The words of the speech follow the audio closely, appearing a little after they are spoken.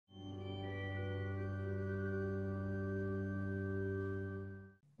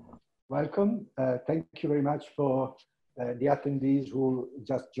welcome. Thank you very much for the attendees who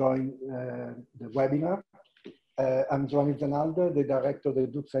just joined the webinar. I'm Giovanni Zanalda, the director of the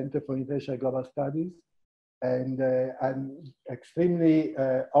Duke Center for International Global Studies. And I'm extremely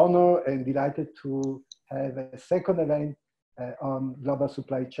honored and delighted to have a second event on global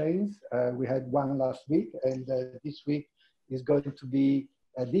supply chains. We had one last week, and this week is going to be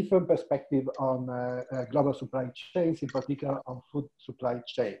a different perspective on global supply chains, in particular on food supply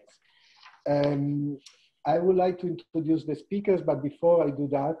chains. I would like to introduce the speakers, but before I do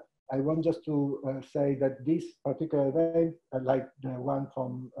that, I want just to say that this particular event, like the one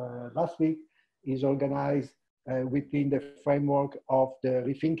from last week, is organized within the framework of the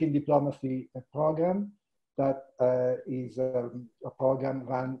Rethinking Diplomacy program that is a program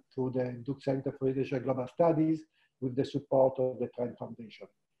run through the Duke Center for International Global Studies with the support of the Trent Foundation.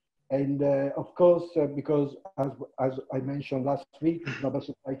 And of course, because as I mentioned last week, global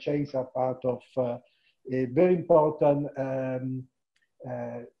supply chains are part of a very important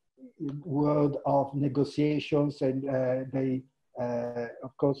world of negotiations, and they,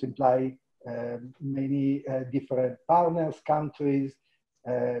 of course, imply many different partners, countries,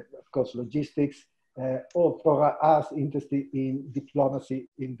 of course, logistics, or for us interested in diplomacy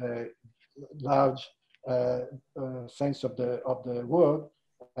in the large sense of the word.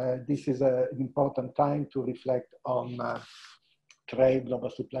 This is an important time to reflect on trade, global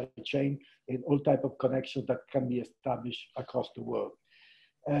supply chain, and all type of connections that can be established across the world.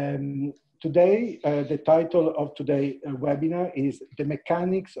 Today, the title of today's webinar is The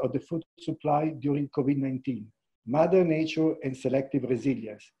Mechanics of the Food Supply During COVID-19, Mother Nature and Selective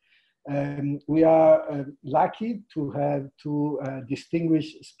Resilience. We are lucky to have two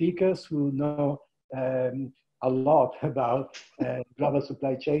distinguished speakers who know a lot about global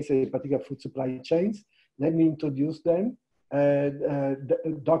supply chains, in particular food supply chains. Let me introduce them.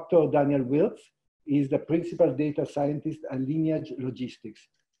 Dr. Daniel Wintz is the principal data scientist at Lineage Logistics.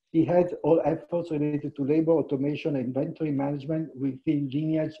 He heads all efforts related to labor automation and inventory management within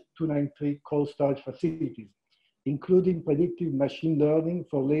Lineage 293 cold storage facilities, including predictive machine learning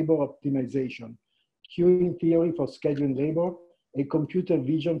for labor optimization, queuing theory for scheduling labor, and computer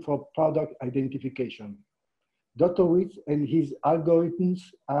vision for product identification. Dr. Wintz and his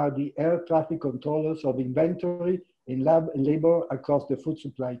algorithms are the air traffic controllers of inventory and lab labor across the food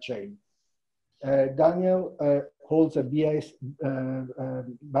supply chain. Daniel holds a BS,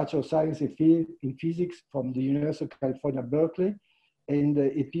 Bachelor of Science in Physics from the University of California, Berkeley, and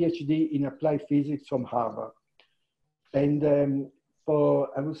a PhD in Applied Physics from Harvard. And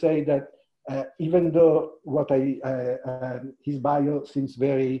I would say that even though his bio seems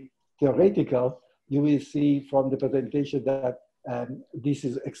very theoretical, you will see from the presentation that this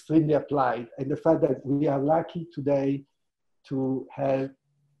is extremely applied. And the fact that we are lucky today to have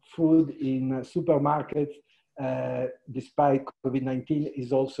food in supermarkets despite COVID-19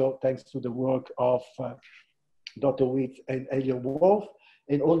 is also thanks to the work of Dr. Wintz and Elliott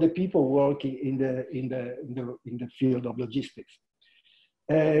and all the people working in the field of logistics.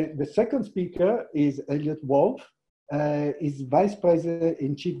 The second speaker is Elliott Wolf. Is Vice President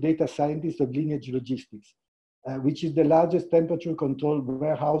and Chief Data Scientist of Lineage Logistics, which is the largest temperature-controlled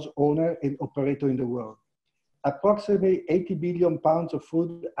warehouse owner and operator in the world. Approximately 80 billion pounds of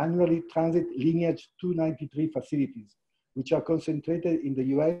food annually transit Lineage 293 facilities, which are concentrated in the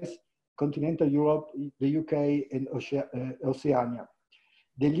US, continental Europe, the UK, and Oceania.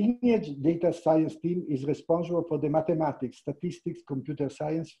 The Lineage data science team is responsible for the mathematics, statistics, computer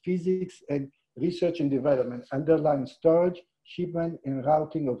science, physics, and research and development, underlying storage, shipment, and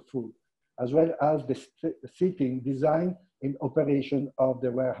routing of food, as well as the setting, design, and operation of the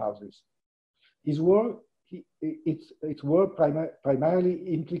warehouses. His work primarily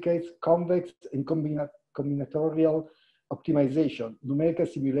implicates convex and combinatorial optimization, numerical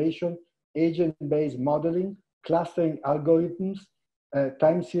simulation, agent-based modeling, clustering algorithms,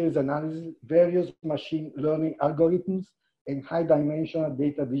 time series analysis, various machine learning algorithms, and high-dimensional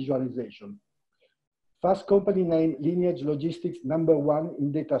data visualization. Fast company named Lineage Logistics #1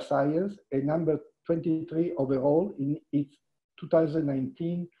 in data science and #23 overall in its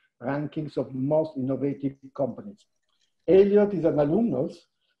 2019 rankings of most innovative companies. Elliott is an alumnus,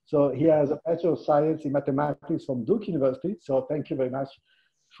 so he has a Bachelor of Science in Mathematics from Duke University. So thank you very much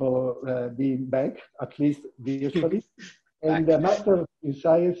for being back, at least virtually. And a Master in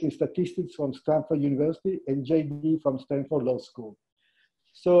Science in Statistics from Stanford University and JD from Stanford Law School.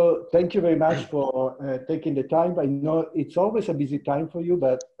 So thank you very much for taking the time. I know it's always a busy time for you,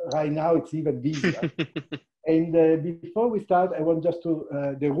 but right now it's even busier. And before we start, I want just to,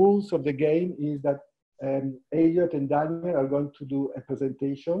 the rules of the game is that Elliott and Daniel are going to do a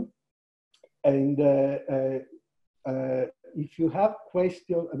presentation. And if you have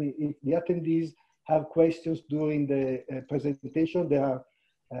questions, I mean, if the attendees have questions during the presentation, they are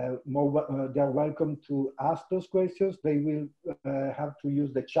welcome to ask those questions. They will have to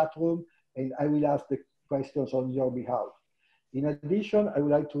use the chat room, and I will ask the questions on your behalf. In addition, I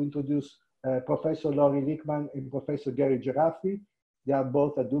would like to introduce Professor Lori Leachman and Professor Gary Gereffi. They are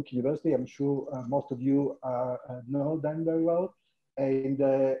both at Duke University. I'm sure most of you know them very well. And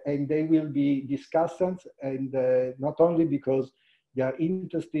they will be discussants, and not only because they are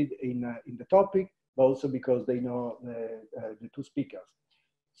interested in the topic, but also because they know the two speakers.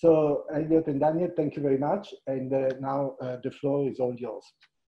 So Elliott and Daniel, thank you very much. And now the floor is all yours.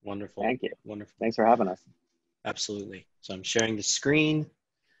 Wonderful. Thank you. Wonderful. Thanks for having us. Absolutely. So I'm sharing the screen,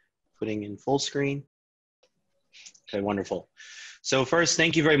 putting in full screen. Okay, wonderful. So first,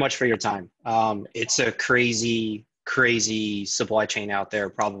 thank you very much for your time. It's a crazy supply chain out there,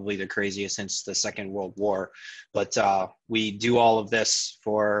 probably the craziest since the Second World War. But we do all of this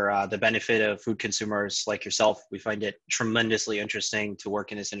for the benefit of food consumers like yourself. We find it tremendously interesting to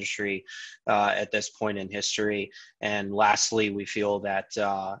work in this industry at this point in history. And lastly, we feel that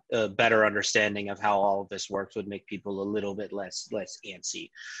a better understanding of how all of this works would make people a little bit less antsy.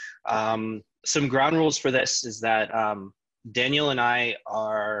 Some ground rules for this is that Daniel and I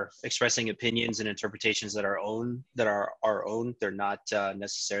are expressing opinions and interpretations that are our own. They're not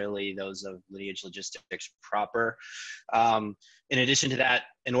necessarily those of Lineage Logistics proper. In addition to that,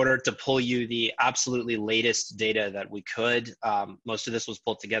 in order to pull you the absolutely latest data that we could, most of this was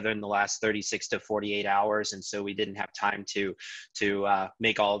pulled together in the last 36 to 48 hours, and so we didn't have time to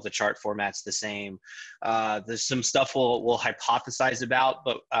make all of the chart formats the same. There's some stuff we'll hypothesize about,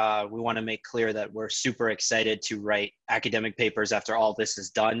 but we want to make clear that we're super excited to write academic papers after all this is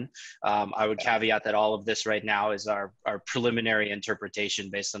done. I would caveat that all of this right now is our preliminary interpretation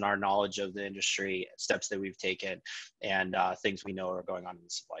based on our knowledge of the industry, steps that we've taken, and things we know are going on in the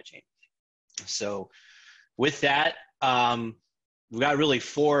supply chain. So with that, we've got really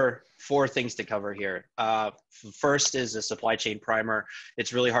four things to cover here. First is a supply chain primer.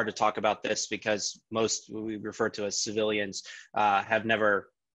 It's really hard to talk about this because most we refer to as civilians have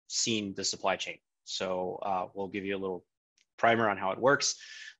never seen the supply chain. So we'll give you a little primer on how it works.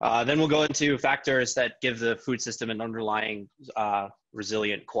 Then we'll go into factors that give the food system an underlying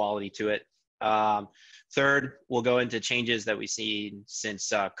resilient quality to it. Third, we'll go into changes that we've seen since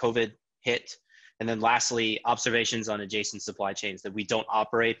COVID hit. And then lastly, observations on adjacent supply chains that we don't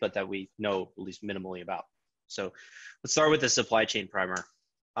operate, but that we know at least minimally about. So let's start with the supply chain primer.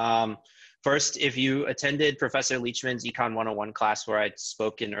 First, if you attended Professor Leachman's Econ 101 class where I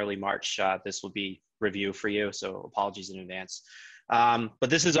spoke in early March, this will be review for you, so apologies in advance. But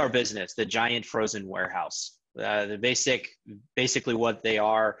this is our business, the giant frozen warehouse. Basically what they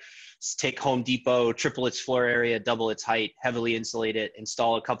are is take Home Depot, triple its floor area, double its height, heavily insulate it,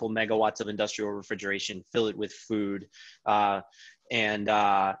 install a couple megawatts of industrial refrigeration, fill it with food, yeah,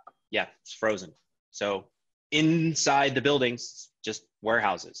 it's frozen. So inside the buildings, just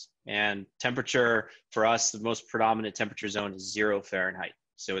warehouses. And temperature for us, the most predominant temperature zone is 0 Fahrenheit.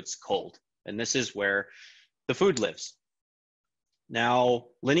 So it's cold. And this is where the food lives. Now,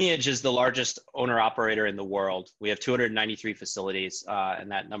 Lineage is the largest owner-operator in the world. We have 293 facilities,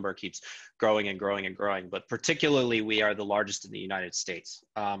 and that number keeps growing and growing and growing. But particularly, we are the largest in the United States.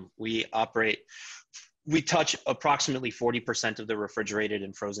 We touch approximately 40% of the refrigerated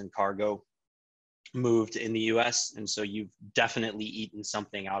and frozen cargo moved in the US, and so you've definitely eaten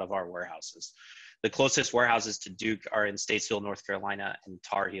something out of our warehouses. The closest warehouses to Duke are in Statesville, North Carolina, and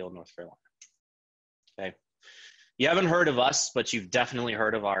Tar Heel, North Carolina. Okay. You haven't heard of us, but you've definitely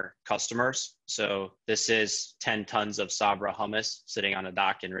heard of our customers. So this is 10 tons of Sabra hummus sitting on a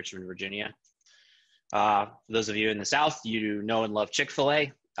dock in Richmond, Virginia. For those of you in the South, you know and love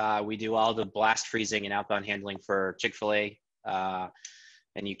Chick-fil-A. We do all the blast freezing and outbound handling for Chick-fil-A.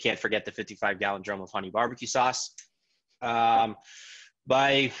 And you can't forget the 55-gallon drum of honey barbecue sauce.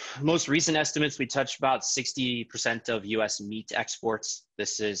 By most recent estimates, we touch about 60% of US meat exports.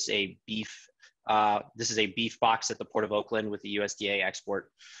 This is a beef box at the Port of Oakland with the USDA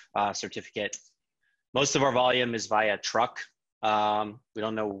export certificate. Most of our volume is via truck. We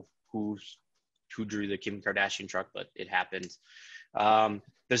don't know who drew the Kim Kardashian truck, but it happened.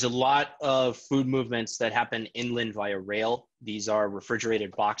 There's a lot of food movements that happen inland via rail. These are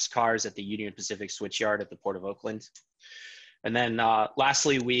refrigerated box cars at the Union Pacific Switchyard at the Port of Oakland. And then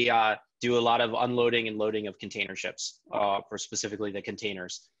lastly, we do a lot of unloading and loading of container ships, for specifically the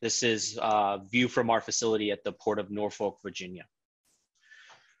containers. This is a view from our facility at the Port of Norfolk, Virginia.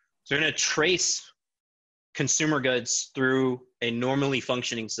 So we're going to trace consumer goods through a normally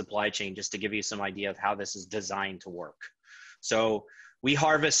functioning supply chain, just to give you some idea of how this is designed to work. So we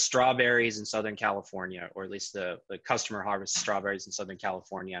harvest strawberries in Southern California, or at least the customer harvests strawberries in Southern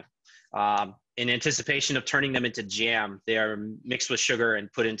California. In anticipation of turning them into jam, they are mixed with sugar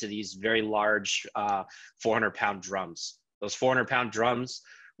and put into these very large 400-pound drums. Those 400-pound drums,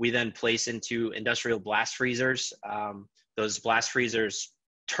 we then place into industrial blast freezers. Those blast freezers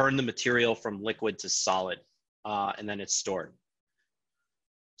turn the material from liquid to solid, and then it's stored.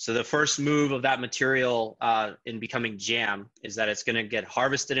 So the first move of that material in becoming jam is that it's going to get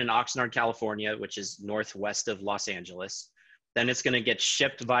harvested in Oxnard, California, which is northwest of Los Angeles. Then it's going to get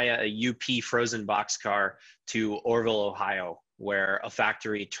shipped via a UP frozen boxcar to Orville, Ohio, where a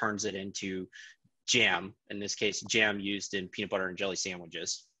factory turns it into jam, in this case, jam used in peanut butter and jelly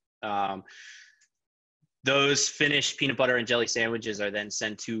sandwiches. Those finished peanut butter and jelly sandwiches are then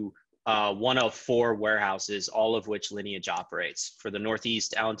sent to one of 4 warehouses, all of which Lineage operates. For the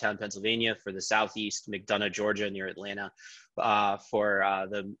Northeast, Allentown, Pennsylvania. For the Southeast, McDonough, Georgia, near Atlanta. For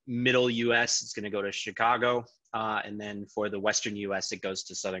the middle US, it's going to go to Chicago. And then for the Western US, it goes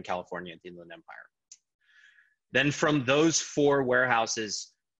to Southern California at the Inland Empire. Then from those 4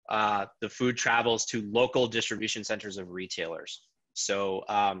 warehouses, the food travels to local distribution centers of retailers. So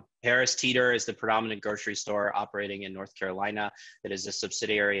Harris Teeter is the predominant grocery store operating in North Carolina. It is a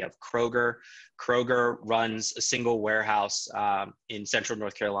subsidiary of Kroger. Kroger runs a single warehouse in central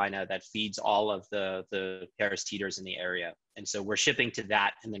North Carolina that feeds all of the Harris Teeters in the area. And so we're shipping to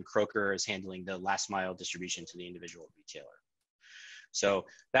that, and then Kroger is handling the last mile distribution to the individual retailer. So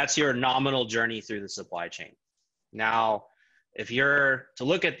that's your nominal journey through the supply chain. Now, if you're to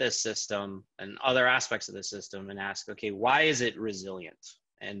look at this system and other aspects of the system and ask, okay, why is it resilient?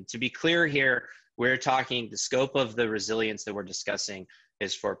 And to be clear here, we're talking the scope of the resilience that we're discussing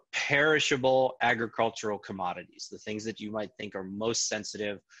is for perishable agricultural commodities, the things that you might think are most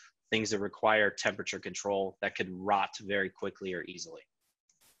sensitive, things that require temperature control that could rot very quickly or easily.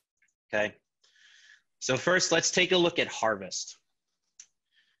 Okay, so first let's take a look at harvest.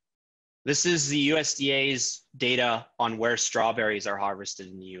 This is the USDA's data on where strawberries are harvested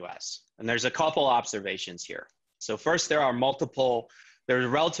in the US. And there's a couple observations here. So first, there's a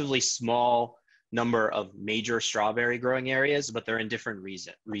relatively small number of major strawberry growing areas, but they're in different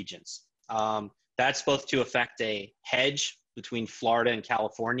regions. That's both to affect a hedge between Florida and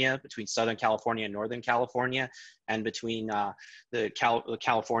California, between Southern California and Northern California, and between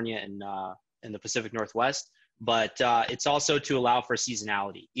California and the Pacific Northwest. But it's also to allow for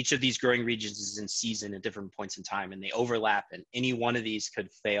seasonality. Each of these growing regions is in season at different points in time, and they overlap, and any one of these could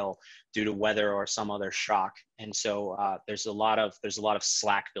fail due to weather or some other shock. And so there's a lot of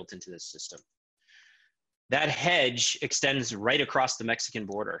slack built into this system. That hedge extends right across the Mexican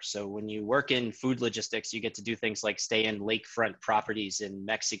border. So when you work in food logistics, you get to do things like stay in lakefront properties in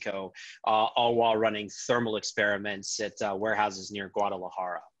Mexico, all while running thermal experiments at warehouses near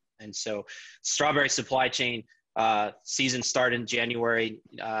Guadalajara. And so strawberry supply chain season start in January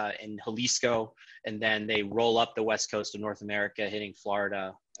in Jalisco, and then they roll up the west coast of North America, hitting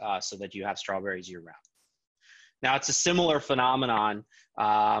Florida, so that you have strawberries year round. Now it's a similar phenomenon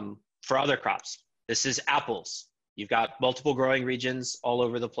for other crops. This is apples. You've got multiple growing regions all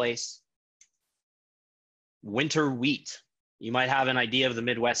over the place. Winter wheat. You might have an idea of the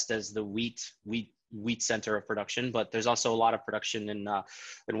Midwest as the wheat center of production, but there's also a lot of production in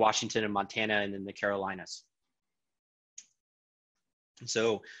Washington and Montana and in the Carolinas.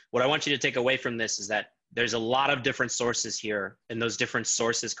 So what I want you to take away from this is that there's a lot of different sources here, and those different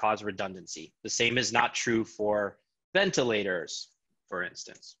sources cause redundancy. The same is not true for ventilators, for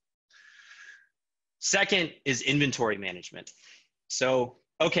instance. Second is inventory management. So,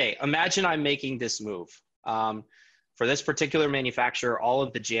 okay, imagine I'm making this move. For this particular manufacturer, all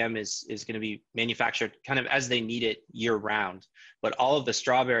of the jam is going to be manufactured kind of as they need it year round, but all of the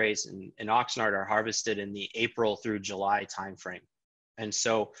strawberries in Oxnard are harvested in the April through July timeframe. And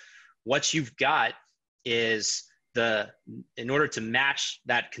so what you've got is in order to match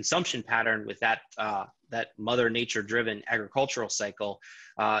that consumption pattern with that Mother Nature driven agricultural cycle,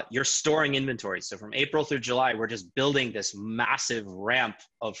 you're storing inventory. So from April through July, we're just building this massive ramp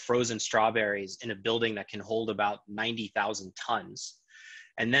of frozen strawberries in a building that can hold about 90,000 tons.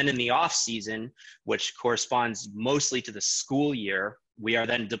 And then in the off season, which corresponds mostly to the school year, we are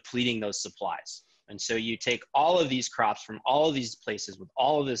then depleting those supplies. And so you take all of these crops from all of these places with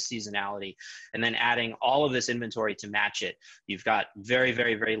all of this seasonality, and then adding all of this inventory to match it, you've got very,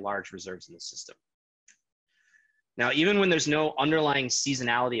 very, very large reserves in the system. Now, even when there's no underlying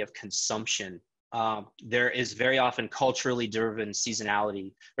seasonality of consumption, there is very often culturally driven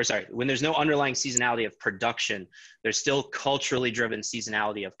seasonality, or sorry, when there's no underlying seasonality of production, there's still culturally driven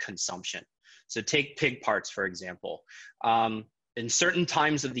seasonality of consumption. So take pig parts, for example. In certain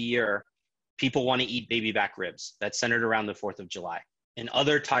times of the year, people want to eat baby back ribs. That's centered around the 4th of July. In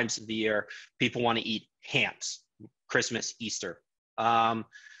other times of the year, people want to eat hams, Christmas, Easter.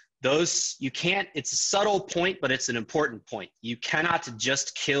 Those, you can't, it's a subtle point, but it's an important point. You cannot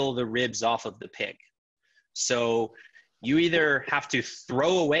just kill the ribs off of the pig. So you either have to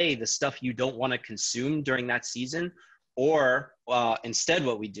throw away the stuff you don't want to consume during that season, or instead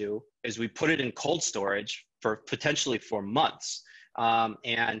what we do is we put it in cold storage for potentially for months.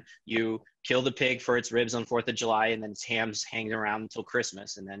 And you kill the pig for its ribs on 4th of July, and then its hams hang around until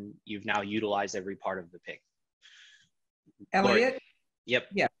Christmas. And then you've now utilized every part of the pig. Elliott? Lori. Yep.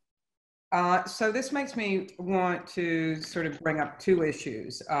 Yeah. So this makes me want to sort of bring up two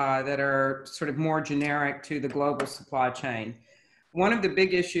issues that are sort of more generic to the global supply chain. One of the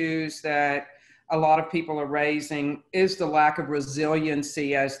big issues that a lot of people are raising is the lack of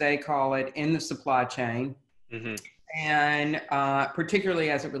resiliency, as they call it, in the supply chain. Mm-hmm. And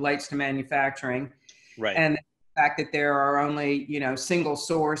particularly as it relates to manufacturing. Right. And the fact that there are only, single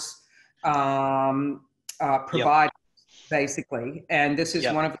source providers, basically. And this is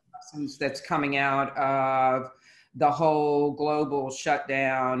one of the lessons that's coming out of the whole global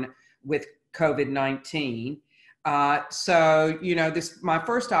shutdown with COVID-19. So, my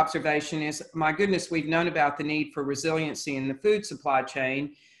first observation is, my goodness, we've known about the need for resiliency in the food supply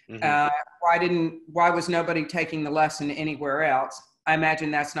chain. Mm-hmm. Why was nobody taking the lesson anywhere else? I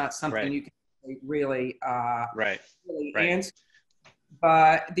imagine that's not something you can really answer.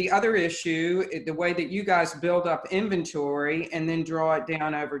 But the other issue, the way that you guys build up inventory and then draw it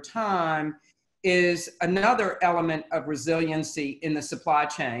down over time, is another element of resiliency in the supply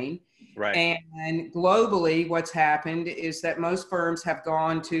chain. Right. And globally, what's happened is that most firms have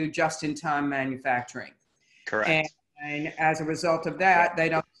gone to just-in-time manufacturing. Correct. And as a result of that, they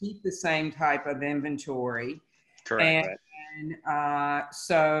don't keep the same type of inventory. Correct. And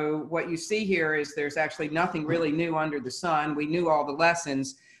so what you see here is there's actually nothing really new under the sun. We knew all the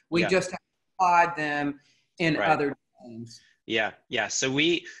lessons. We just applied them in other domains. Yeah. So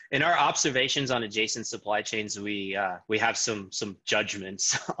we, in our observations on adjacent supply chains, we have some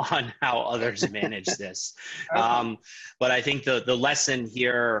judgments on how others manage this. Okay. But I think the lesson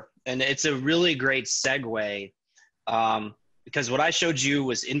here, and it's a really great segue, because what I showed you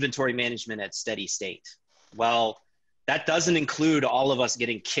was inventory management at steady state. Well, that doesn't include all of us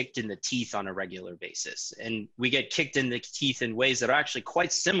getting kicked in the teeth on a regular basis. And we get kicked in the teeth in ways that are actually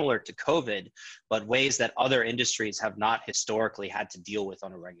quite similar to COVID, but ways that other industries have not historically had to deal with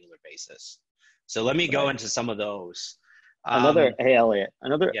on a regular basis. So let me go into some of those. Hey, Elliott,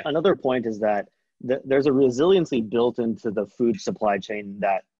 another point is that there's a resiliency built into the food supply chain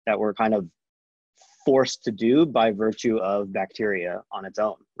that we're kind of forced to do by virtue of bacteria on its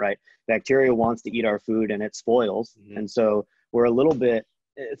own, right? Bacteria wants to eat our food and it spoils. Mm-hmm. And so we're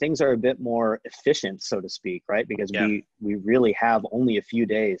things are a bit more efficient, so to speak, right? Because we really have only a few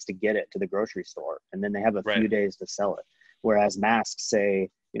days to get it to the grocery store, and then they have a few days to sell it. Whereas masks say,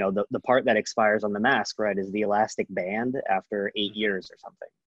 the part that expires on the mask, right, is the elastic band after 8 years or something,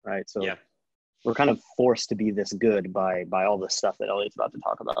 right? So we're kind of forced to be this good by all the stuff that Elliott's about to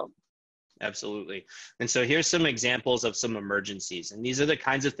talk about. Absolutely. And so here's some examples of some emergencies. And these are the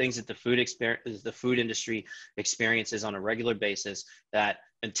kinds of things that the food industry experiences on a regular basis that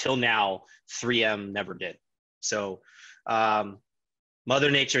until now, 3M never did. So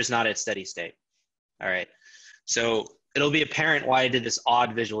Mother Nature is not at steady state. All right. So it'll be apparent why I did this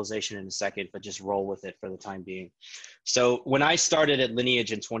odd visualization in a second, but just roll with it for the time being. So when I started at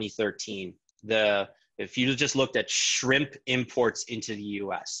Lineage in 2013, if you just looked at shrimp imports into the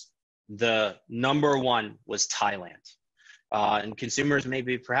US, the number one was Thailand. And consumers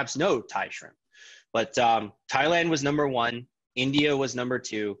maybe perhaps know Thai shrimp. But Thailand was number one. India was number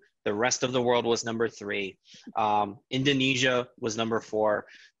two. The rest of the world was number three. Indonesia was number four.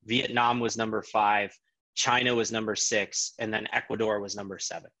 Vietnam was number five. China was number six. And then Ecuador was number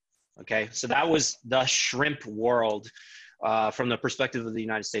seven. Okay, so that was the shrimp world from the perspective of the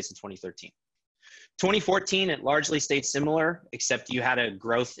United States in 2013. 2014, it largely stayed similar, except you had a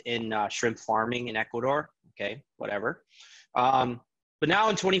growth in shrimp farming in Ecuador. Okay, whatever. But now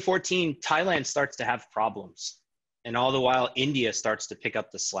in 2014, Thailand starts to have problems. And all the while, India starts to pick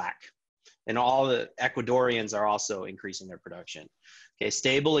up the slack. And all the Ecuadorians are also increasing their production. Okay,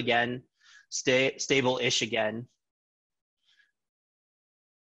 stable again, stable-ish again.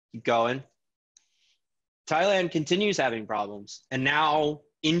 Keep going. Thailand continues having problems. And now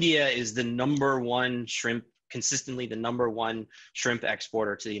India is the consistently the number one shrimp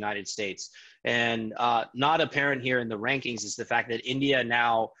exporter to the United States. And not apparent here in the rankings is the fact that India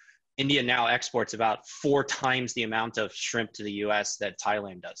now exports about 4 times the amount of shrimp to the US that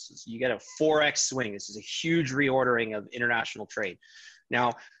Thailand does. So you get a 4x swing. This is a huge reordering of international trade.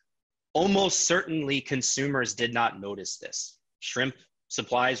 Now, almost certainly consumers did not notice this. Shrimp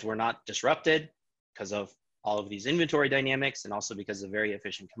supplies were not disrupted because of all of these inventory dynamics and also because of very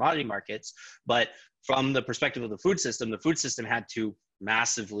efficient commodity markets. But from the perspective of the food system had to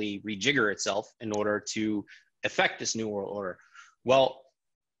massively rejigger itself in order to effect this new world order. Well,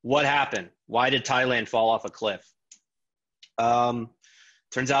 what happened? Why did Thailand fall off a cliff?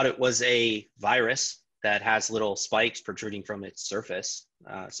 Turns out it was a virus that has little spikes protruding from its surface.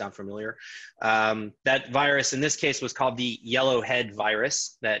 Sound familiar? That virus in this case was called the yellowhead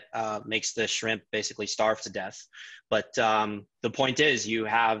virus that makes the shrimp basically starve to death. But the point is, you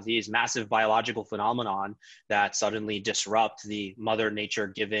have these massive biological phenomenon that suddenly disrupt the Mother Nature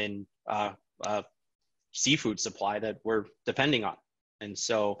given seafood supply that we're depending on. And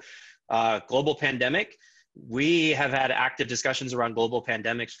so global pandemic, we have had active discussions around global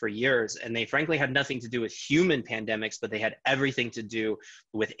pandemics for years, and they frankly had nothing to do with human pandemics, but they had everything to do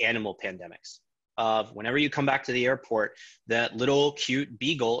with animal pandemics. Whenever you come back to the airport, that little cute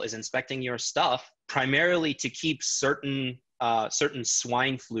beagle is inspecting your stuff primarily to keep certain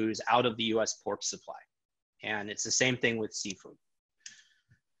swine flus out of the US pork supply. And it's the same thing with seafood.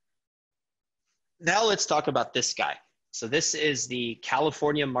 Now let's talk about this guy. So this is the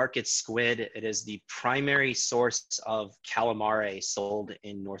California market squid. It is the primary source of calamari sold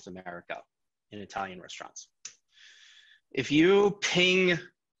in North America in Italian restaurants. If you ping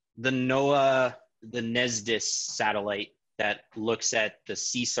the NOAA, the NESDIS satellite that looks at the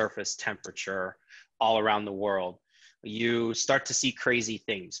sea surface temperature all around the world, you start to see crazy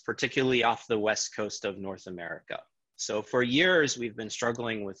things, particularly off the west coast of North America. So for years, we've been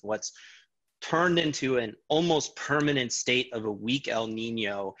struggling with what's turned into an almost permanent state of a weak El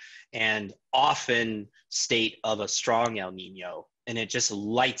Nino and often state of a strong El Nino. And it just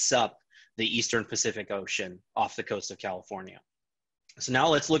lights up the Eastern Pacific Ocean off the coast of California. So now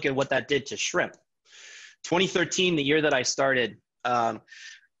let's look at what that did to shrimp. 2013, the year that I started,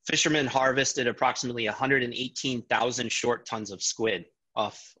 fishermen harvested approximately 118,000 short tons of squid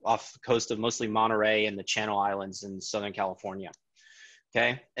off the coast of mostly Monterey and the Channel Islands in Southern California.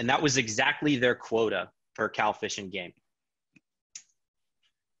 Okay, and that was exactly their quota for Cal Fish and Game.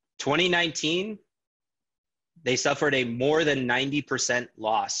 2019, they suffered a more than 90%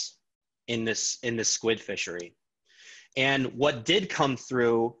 loss in this squid fishery. And what did come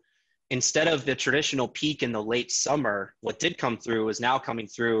through, instead of the traditional peak in the late summer, what did come through is now coming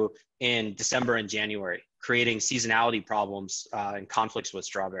through in December and January, creating seasonality problems and conflicts with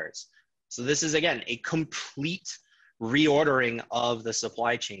strawberries. So this is, again, a complete reordering of the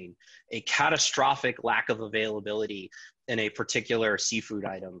supply chain, a catastrophic lack of availability in a particular seafood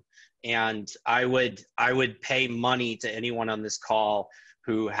item. And I would pay money to anyone on this call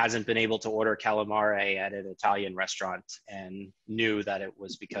who hasn't been able to order calamari at an Italian restaurant and knew that it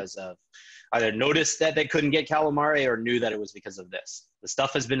was because of, either noticed that they couldn't get calamari or knew that it was because of this. The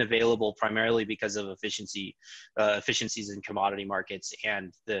stuff has been available primarily because of efficiencies in commodity markets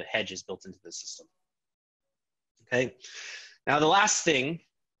and the hedges built into the system. Okay, now the last thing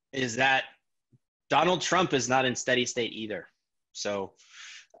is that Donald Trump is not in steady state either. So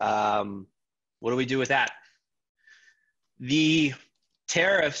what do we do with that? The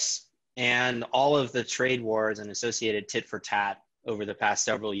tariffs and all of the trade wars and associated tit for tat over the past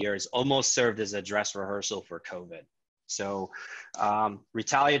several years almost served as a dress rehearsal for COVID. So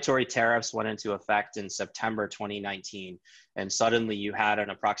retaliatory tariffs went into effect in September 2019, and suddenly you had an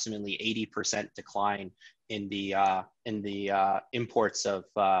approximately 80% decline in the imports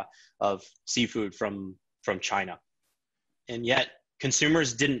of seafood from China. And yet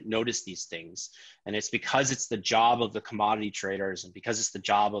consumers didn't notice these things. And it's because it's the job of the commodity traders and because it's the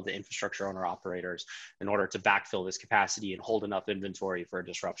job of the infrastructure owner operators in order to backfill this capacity and hold enough inventory for a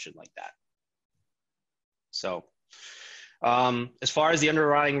disruption like that. So as far as the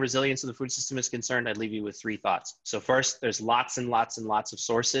underlying resilience of the food system is concerned, I'd leave you with 3 thoughts. So first, there's lots and lots and lots of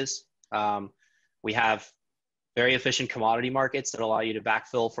sources. We have very efficient commodity markets that allow you to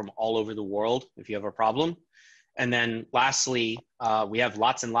backfill from all over the world if you have a problem. And then lastly, we have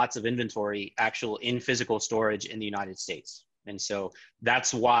lots and lots of inventory in physical storage in the United States. And so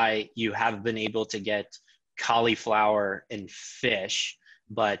that's why you have been able to get cauliflower and fish,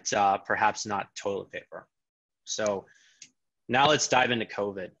 but perhaps not toilet paper. So now let's dive into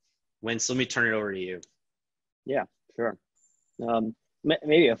COVID. Wintz, let me turn it over to you. Yeah, sure.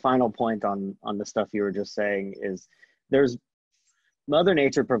 maybe a final point on the stuff you were just saying is Mother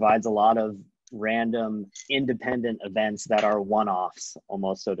Nature provides a lot of random independent events that are one-offs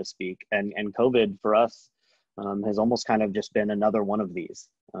almost, so to speak. And COVID for us has almost kind of just been another one of these.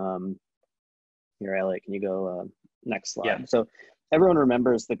 Here, Elliott, can you go next slide? Yeah. So everyone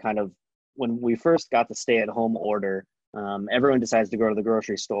remembers the kind of, when we first got the stay-at-home order, everyone decides to go to the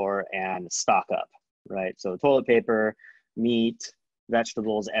grocery store and stock up, right? So toilet paper, meat,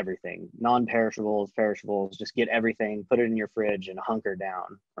 vegetables, everything, non-perishables, perishables, just get everything, put it in your fridge and hunker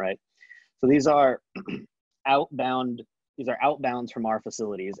down, right? So these are outbounds from our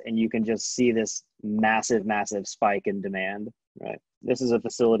facilities, and you can just see this massive spike in demand, right? This is a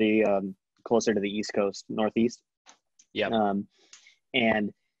facility closer to the East Coast, Northeast. Yeah.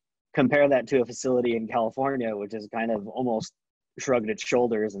 And compare that to a facility in California, which is kind of almost shrugged its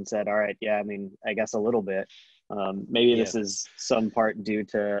shoulders and said, all right, yeah, I mean, I guess a little bit. Maybe this is some part due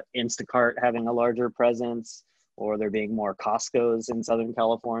to Instacart having a larger presence, or there being more Costco's in Southern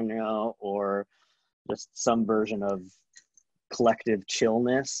California, or just some version of collective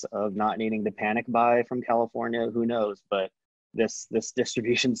chillness of not needing to panic buy from California. Who knows? But this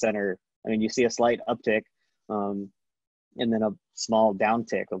distribution center, I mean, you see a slight uptick and then a small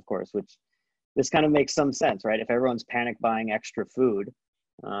downtick, of course, which this kind of makes some sense, right? If everyone's panic buying extra food,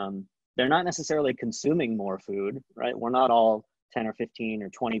 they're not necessarily consuming more food, right? We're not all 10 or 15 or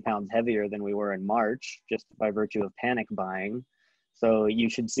 20 pounds heavier than we were in March, just by virtue of panic buying. So you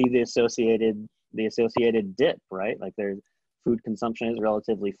should see the associated dip, right? Like their food consumption is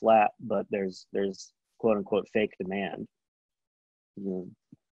relatively flat, but there's quote unquote fake demand.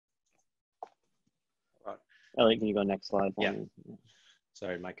 Elliott, can you go next slide? Yeah.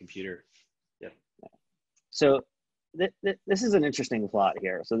 Sorry, my computer. Yeah. So this is an interesting plot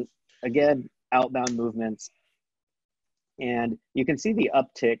here. So again, outbound movements, and you can see the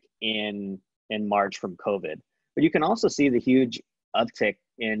uptick in March from COVID, but you can also see the huge uptick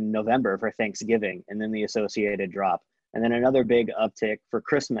in November for Thanksgiving, and then the associated drop, and then another big uptick for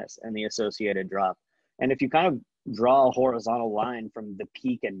Christmas and the associated drop. And if you kind of draw a horizontal line from the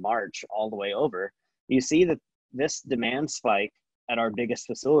peak in March all the way over, you see that this demand spike at our biggest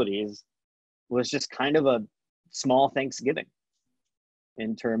facilities was just kind of a small Thanksgiving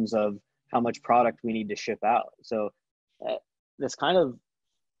in terms of how much product we need to ship out. So this kind of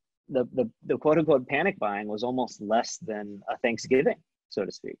the quote unquote panic buying was almost less than a Thanksgiving, so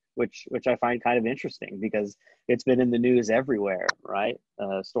to speak, which I find kind of interesting because it's been in the news everywhere, right?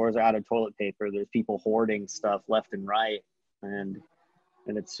 Stores are out of toilet paper. There's people hoarding stuff left and right. And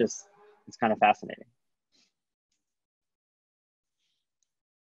it's kind of fascinating.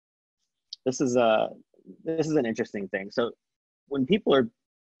 This is an interesting thing. So when people are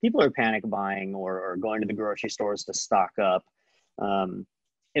panic buying or going to the grocery stores to stock up,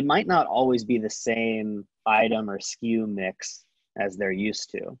 it might not always be the same item or SKU mix as they're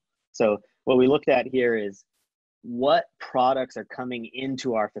used to. So what we looked at here is what products are coming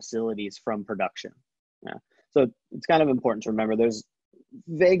into our facilities from production. Yeah. So it's kind of important to remember there's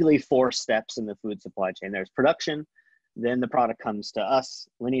vaguely 4 steps in the food supply chain. There's production, then the product comes to us,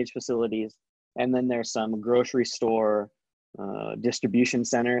 Lineage facilities, and then there's some grocery store distribution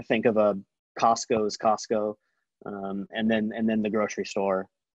center. Think of a Costco's Costco, and then the grocery store.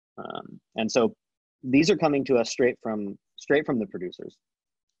 And so these are coming to us straight from the producers.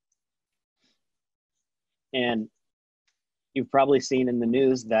 And you've probably seen in the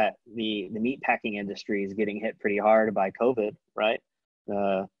news that the meat packing industry is getting hit pretty hard by COVID, right?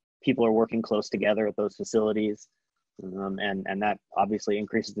 People are working close together at those facilities. And that obviously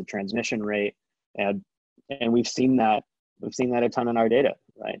increases the transmission rate, and we've seen that a ton in our data,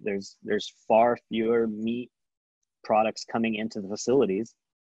 right? There's far fewer meat products coming into the facilities,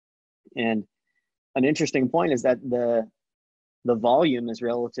 and an interesting point is that the volume is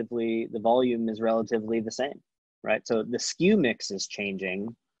relatively the same, right? So the SKU mix is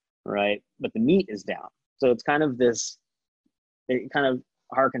changing, right? But the meat is down. So it's kind of it kind of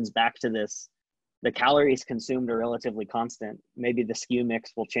harkens back to this. The calories consumed are relatively constant. Maybe the SKU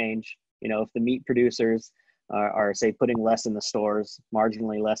mix will change. You know, if the meat producers are say putting less in the stores,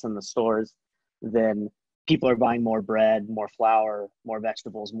 marginally less in the stores, then people are buying more bread, more flour, more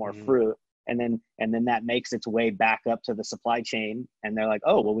vegetables, more fruit. And then that makes its way back up to the supply chain. And they're like,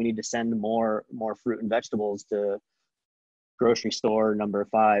 oh, well, we need to send more fruit and vegetables to grocery store number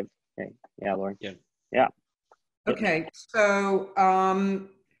 5. Okay. Yeah, Lori. Yeah. Okay. So,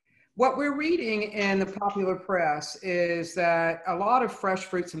 what we're reading in the popular press is that a lot of fresh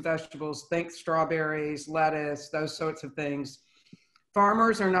fruits and vegetables, think strawberries, lettuce, those sorts of things,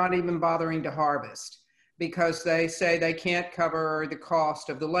 farmers are not even bothering to harvest because they say they can't cover the cost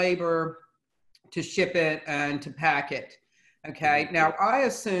of the labor to ship it and to pack it. Okay, now I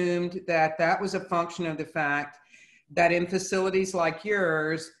assumed that that was a function of the fact that in facilities like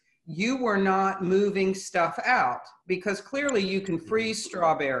yours, you were not moving stuff out, because clearly you can freeze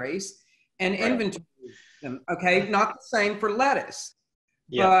strawberries and inventory them. Okay, not the same for lettuce,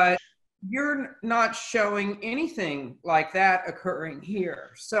 but you're not showing anything like that occurring here.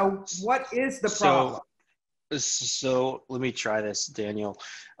 So what is the problem? So let me try this, Daniel.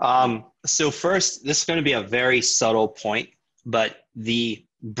 So first, this is going to be a very subtle point, but the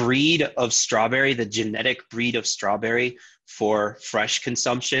breed of strawberry, the genetic breed of strawberry for fresh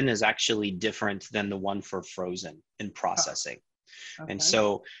consumption is actually different than the one for frozen in processing. Okay. And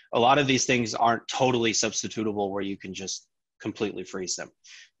so a lot of these things aren't totally substitutable where you can just completely freeze them.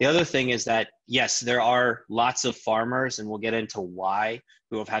 The other thing is that, yes, there are lots of farmers, and we'll get into why,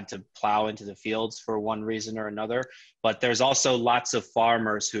 who have had to plow into the fields for one reason or another. But there's also lots of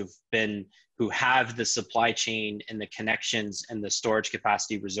farmers who have the supply chain and the connections and the storage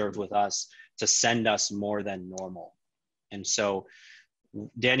capacity reserved with us to send us more than normal. And so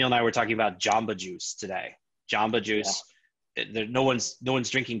Daniel and I were talking about Jamba Juice today. Jamba Juice, no one's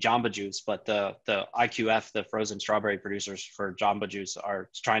drinking Jamba Juice, but the IQF, the frozen strawberry producers for Jamba Juice, are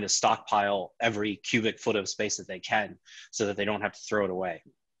trying to stockpile every cubic foot of space that they can so that they don't have to throw it away.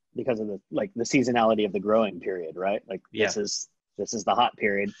 Because of the seasonality of the growing period, right? Like this is the hot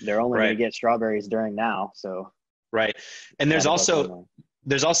period. They're only going to get strawberries during now. So right. And there's also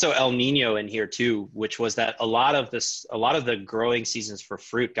El Nino in here too, which was that a lot of the growing seasons for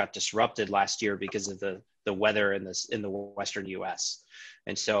fruit got disrupted last year because of the weather in the Western US.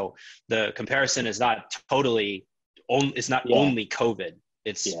 And so the comparison is not only COVID.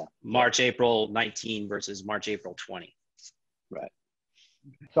 It's March, April 19 versus March, April 20. Right.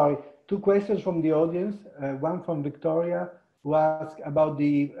 Sorry, two questions from the audience. One from Victoria, who asked about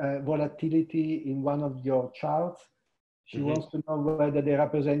the volatility in one of your charts. She wants to know whether they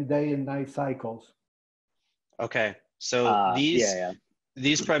represent day and night cycles. Okay, so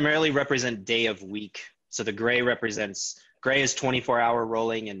these primarily represent day of week. So the gray is 24-hour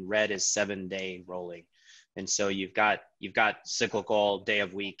rolling and red is 7-day rolling. And so you've got cyclical, day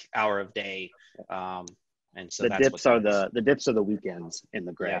of week, hour of day. And so the dips are the weekends in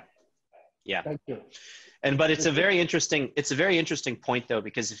the gray. Yeah. Thank you. But it's a very interesting point though,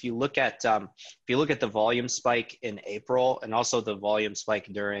 because if you look at the volume spike in April and also the volume spike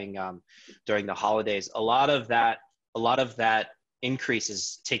during the holidays, a lot of that increase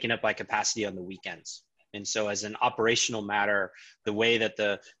is taken up by capacity on the weekends. And so as an operational matter, the way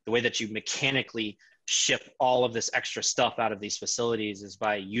that you mechanically ship all of this extra stuff out of these facilities is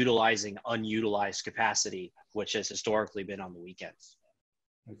by utilizing unutilized capacity, which has historically been on the weekends.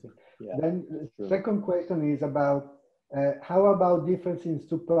 Yeah. Then the second question is about how about difference in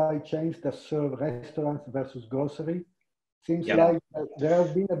supply chains that serve restaurants versus grocery? Seems like there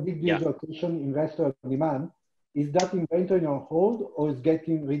has been a big dislocation in restaurant demand. Is that inventory on hold or is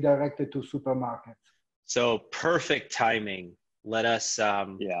getting redirected to supermarkets? So perfect timing. Let us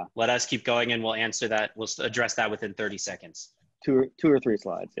keep going and we'll answer that. We'll address that within 30 seconds. Two or three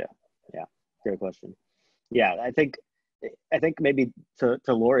slides. Yeah. Great question. Yeah, I think maybe to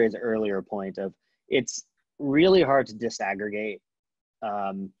Lori's earlier point of it's really hard to disaggregate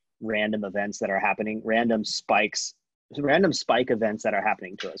random events that are happening, random spike events that are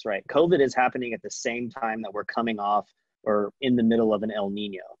happening to us, right? COVID is happening at the same time that we're coming off or in the middle of an El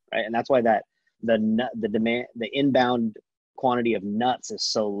Nino, right? And that's why that the inbound quantity of nuts is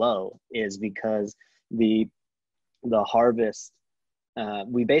so low, is because the harvest,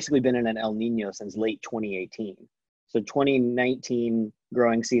 we've basically been in an El Nino since late 2018. So 2019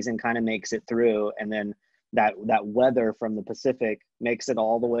 growing season kind of makes it through, and then that weather from the Pacific makes its way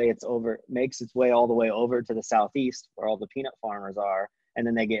all the way over to the Southeast where all the peanut farmers are, and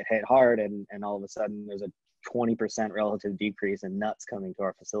then they get hit hard, and all of a sudden there's a 20% relative decrease in nuts coming to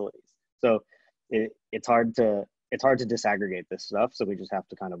our facilities. So it's hard to disaggregate this stuff. So we just have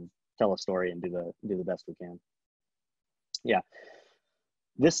to kind of tell a story and do the best we can. Yeah.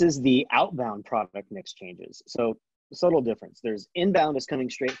 This is the outbound product mix changes. So subtle difference. There's inbound is coming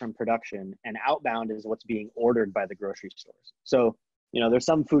straight from production, and outbound is what's being ordered by the grocery stores. So, there's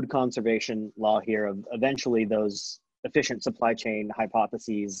some food conservation law here of eventually those efficient supply chain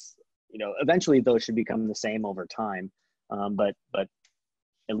hypotheses, eventually those should become the same over time. But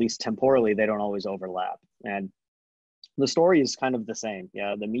at least temporally, they don't always overlap. And the story is kind of the same.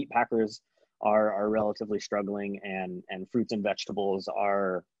 Yeah, the meat packers are relatively struggling, and fruits and vegetables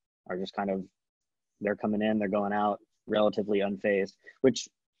are just kind of, they're coming in, they're going out relatively unfazed, which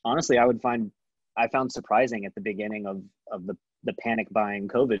honestly I would find I found surprising at the beginning of the panic buying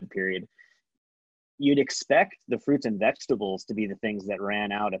COVID period. You'd expect the fruits and vegetables to be the things that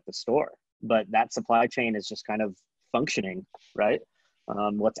ran out at the store, but that supply chain is just kind of functioning, right?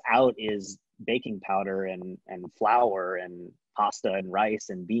 What's out is baking powder and flour and pasta and rice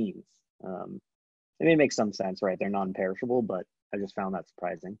and beans. I mean, it makes some sense, right? They're non-perishable, but I just found that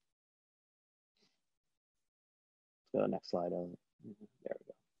surprising. So next slide. There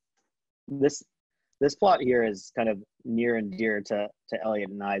we go. This plot here is kind of near and dear to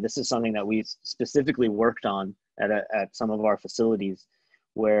Elliott and I. This is something that we specifically worked on at some of our facilities,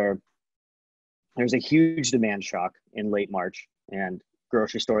 where there's a huge demand shock in late March, and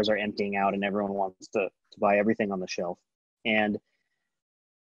grocery stores are emptying out and everyone wants to buy everything on the shelf. And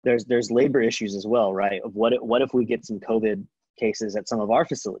there's labor issues as well, right? Of what if we get some COVID cases at some of our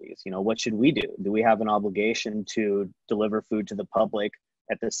facilities? You know, what should we do? Do we have an obligation to deliver food to the public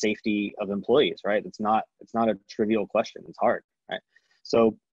at the safety of employees, right? It's not a trivial question. It's hard, right?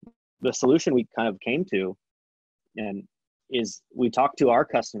 So the solution we kind of came to is we talk to our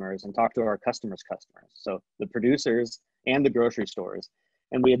customers and talk to our customers' customers. So the producers and the grocery stores,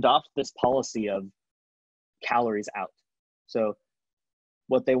 and we adopt this policy of calories out. So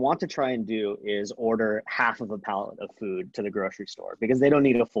what they want to try and do is order half of a pallet of food to the grocery store because they don't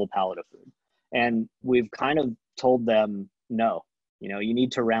need a full pallet of food. And we've kind of told them, no, you know, you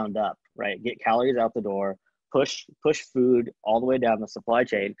need to round up, right? Get calories out the door, push food all the way down the supply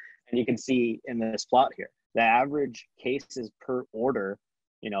chain. And you can see in this plot here, the average cases per order,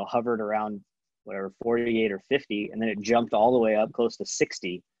 you know, hovered around whatever, 48 or 50, and then it jumped all the way up close to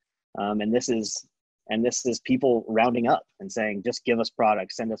 60. And this is people rounding up and saying, just give us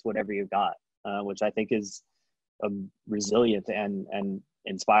products, send us whatever you got, which I think is resilient and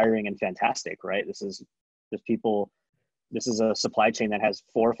inspiring and fantastic, right? This is a supply chain that has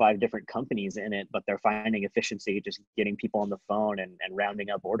 4 or 5 different companies in it, but they're finding efficiency, just getting people on the phone and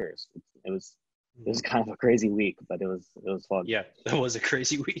rounding up orders. It was kind of a crazy week, but it was fun. Yeah, that was a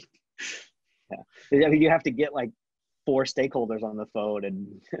crazy week. Yeah, I mean, you have to get like 4 stakeholders on the phone,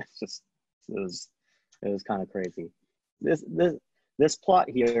 and it was kind of crazy. This plot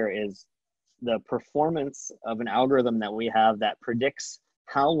here is the performance of an algorithm that we have that predicts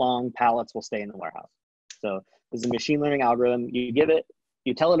how long pallets will stay in the warehouse. So this is a machine learning algorithm. You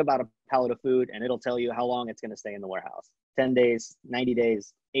tell it about a pallet of food, and it'll tell you how long it's going to stay in the warehouse: 10 days, 90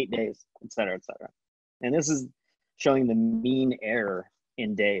 days, 8 days, et cetera, et cetera. And this is showing the mean error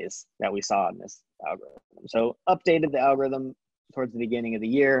in days that we saw in this algorithm. So updated the algorithm towards the beginning of the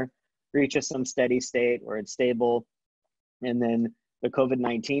year, reaches some steady state where it's stable. And then the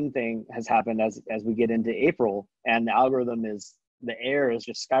COVID-19 thing has happened as we get into April, and the algorithm the error is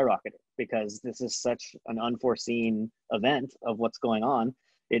just skyrocketing because this is such an unforeseen event of what's going on.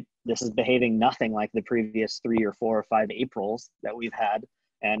 This is behaving nothing like the previous 3 or 4 or 5 Aprils that we've had.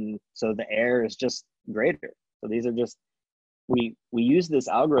 And so the error is just greater. So these are just, we use this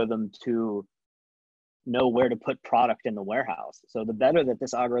algorithm to know where to put product in the warehouse. So the better that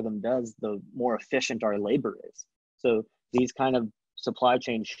this algorithm does, the more efficient our labor is. So these kind of supply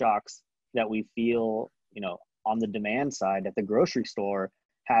chain shocks that we feel, you know, on the demand side at the grocery store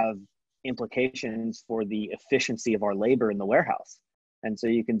have implications for the efficiency of our labor in the warehouse. And so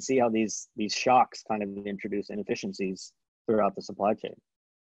you can see how these shocks kind of introduce inefficiencies throughout the supply chain.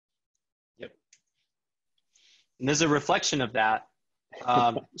 Yep. And there's a reflection of that.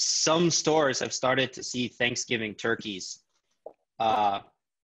 Some stores have started to see Thanksgiving turkeys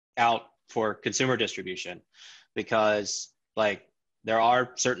out for consumer distribution because, like, there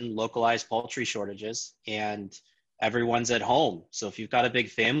are certain localized poultry shortages and everyone's at home. So if you've got a big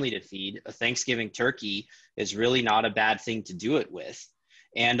family to feed, a Thanksgiving turkey is really not a bad thing to do it with.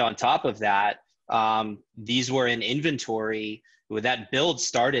 And on top of that, these were in inventory. That build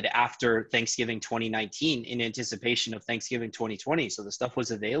started after Thanksgiving 2019 in anticipation of Thanksgiving 2020. So the stuff was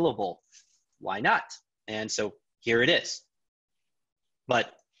available. Why not? And so here it is.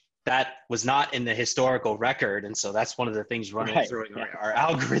 But that was not in the historical record. And so that's one of the things running through our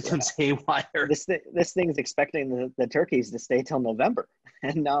algorithms haywire. This thing's expecting the turkeys to stay till November.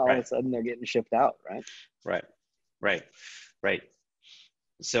 And now all of a sudden they're getting shipped out, right? Right.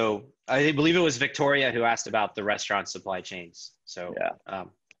 So I believe it was Victoria who asked about the restaurant supply chains. So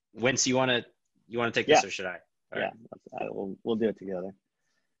Wintz, you want to take this or should I? We'll do it together.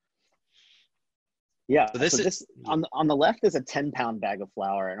 Yeah, so this on the left is a 10-pound bag of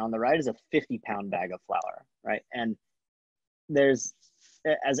flour, and on the right is a 50-pound bag of flour, right? And there's,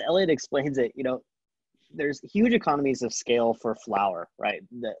 as Elliott explains it, you know, there's huge economies of scale for flour, right?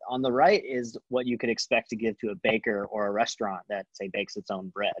 On the right is what you could expect to give to a baker or a restaurant that, say, bakes its own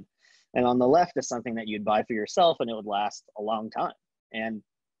bread. And on the left is something that you'd buy for yourself and it would last a long time. And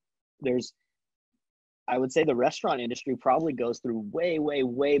I would say the restaurant industry probably goes through way, way,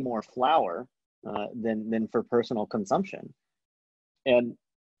 way more flour than for personal consumption. And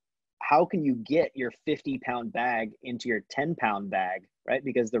how can you get your 50-pound bag into your 10-pound bag, right?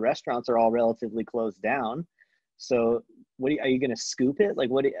 Because the restaurants are all relatively closed down. So are you going to scoop it? Like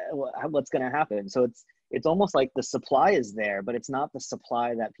what's going to happen? So it's almost like the supply is there, but it's not the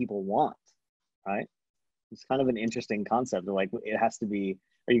supply that people want, right? It's kind of an interesting concept of like, it has to be,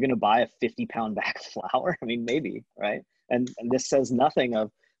 are you going to buy a 50-pound bag of flour? I mean, maybe, right? And this says nothing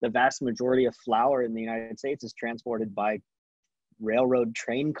of the vast majority of flour in the United States is transported by railroad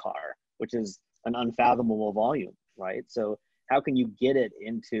train car, which is an unfathomable volume, right? So how can you get it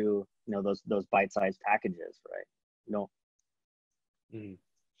into, those bite-sized packages, right?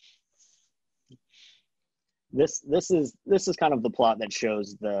 This is kind of the plot that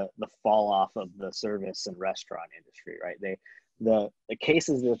shows the fall off of the service and restaurant industry, right? The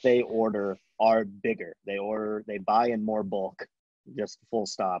cases that they order are bigger. They buy in more bulk, just full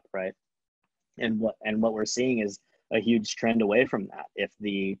stop, right? And what we're seeing is a huge trend away from that. If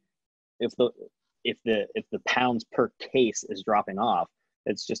the pounds per case is dropping off,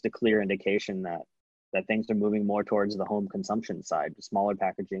 it's just a clear indication that things are moving more towards the home consumption side, smaller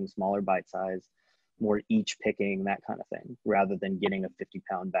packaging, smaller bite size, more each picking, that kind of thing, rather than getting a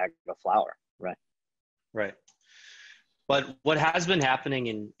 50-pound bag of flour, right? Right. But what has been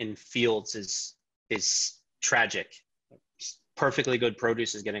happening in fields is tragic. Perfectly good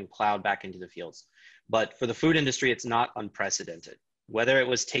produce is getting plowed back into the fields. But for the food industry, it's not unprecedented. Whether it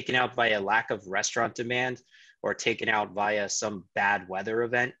was taken out by a lack of restaurant demand or taken out via some bad weather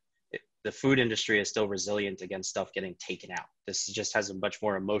event, the food industry is still resilient against stuff getting taken out. This just has a much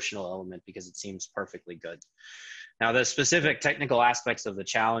more emotional element because it seems perfectly good. Now, the specific technical aspects of the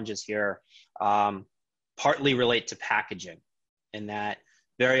challenges here partly relate to packaging, in that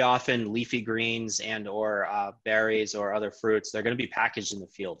very often leafy greens and or berries or other fruits, they're going to be packaged in the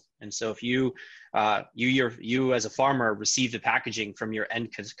field. And so if you as a farmer receive the packaging from your end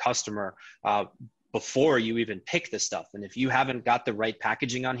customer before you even pick the stuff, and if you haven't got the right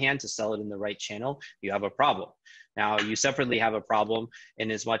packaging on hand to sell it in the right channel, you have a problem. Now, you separately have a problem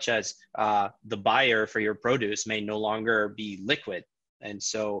in as much as the buyer for your produce may no longer be liquid. And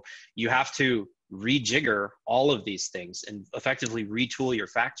so you have to rejigger all of these things and effectively retool your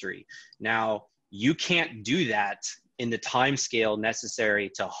factory. Now, you can't do that in the time scale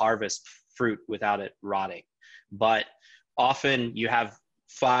necessary to harvest fruit without it rotting. But often you have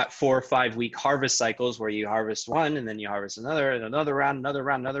 4 or 5 week harvest cycles where you harvest one and then you harvest another and another round, another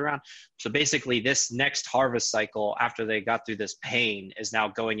round, another round. So basically this next harvest cycle after they got through this pain is now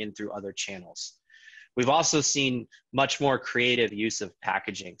going in through other channels. We've also seen much more creative use of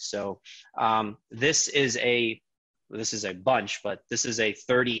packaging. So this is a bunch, but this is a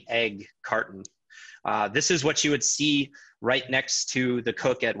 30 egg carton. This is what you would see right next to the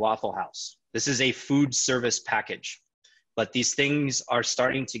cook at Waffle House. This is a food service package, but these things are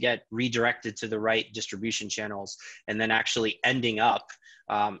starting to get redirected to the right distribution channels and then actually ending up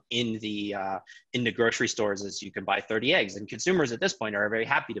in the grocery stores as you can buy 30 eggs. And consumers at this point are very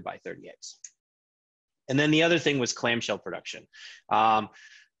happy to buy 30 eggs. And then the other thing was clamshell production.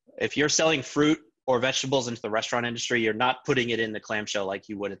 If you're selling fruit or vegetables into the restaurant industry, you're not putting it in the clamshell like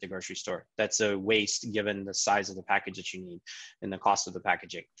you would at the grocery store. That's a waste given the size of the package that you need and the cost of the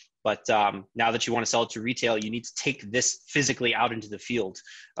packaging. But now that you want to sell it to retail, you need to take this physically out into the field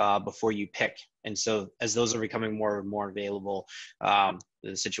before you pick. And so as those are becoming more and more available,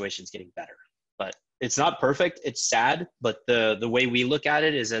 the situation's getting better. But it's not perfect, it's sad, but the way we look at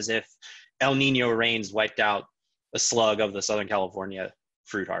it is as if El Nino rains wiped out a slug of the Southern California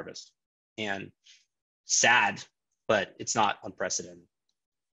fruit harvest. And sad, but it's not unprecedented.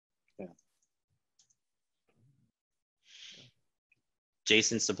 Yeah.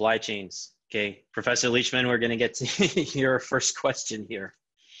 Jason, supply chains. Okay, Professor Leachman, we're gonna get to your first question here.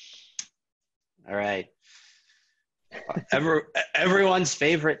 All right. Everyone's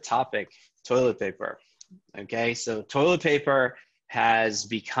favorite topic, toilet paper. Okay, so toilet paper has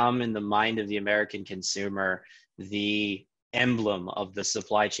become in the mind of the American consumer the emblem of the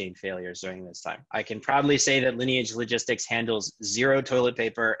supply chain failures during this time. I can proudly say that Lineage Logistics handles 0 toilet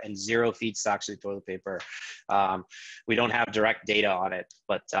paper and 0 feedstocks to toilet paper. We don't have direct data on it,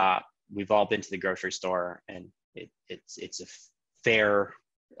 but we've all been to the grocery store and it's a fair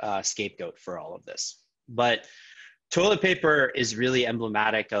scapegoat for all of this. But toilet paper is really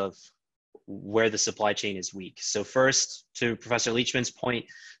emblematic of where the supply chain is weak. So first, to Professor Leachman's point,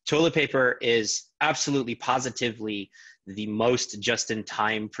 toilet paper is absolutely positively the most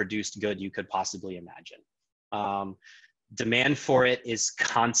just-in-time produced good you could possibly imagine. Demand for it is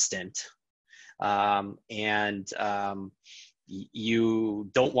constant. You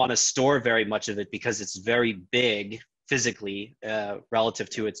don't want to store very much of it because it's very big physically relative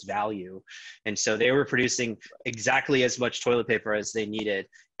to its value. And so they were producing exactly as much toilet paper as they needed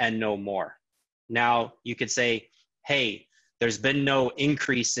and no more. Now you could say, hey, there's been no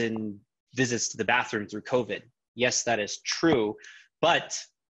increase in visits to the bathroom through COVID. Yes, that is true, but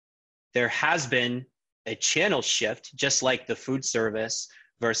there has been a channel shift, just like the food service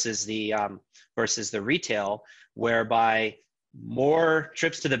versus the retail, whereby more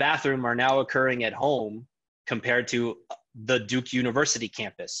trips to the bathroom are now occurring at home compared to the Duke University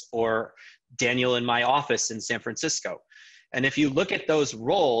campus or Daniel in my office in San Francisco. And if you look at those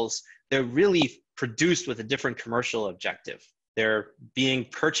roles, they're really produced with a different commercial objective. They're being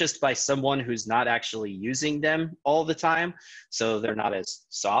purchased by someone who's not actually using them all the time. So they're not as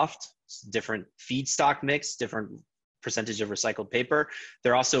soft, different feedstock mix, different percentage of recycled paper.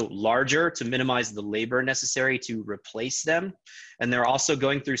 They're also larger to minimize the labor necessary to replace them. And they're also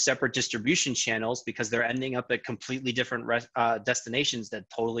going through separate distribution channels because they're ending up at completely different destinations that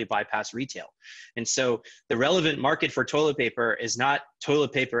totally bypass retail. And so the relevant market for toilet paper is not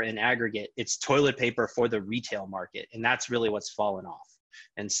toilet paper in aggregate, it's toilet paper for the retail market. And that's really what's fallen off.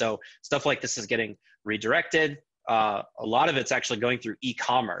 And so stuff like this is getting redirected. A lot of it's actually going through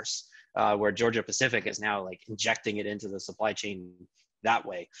e-commerce. Where Georgia Pacific is now like injecting it into the supply chain that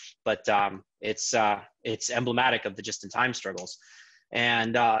way. But it's emblematic of the just-in-time struggles.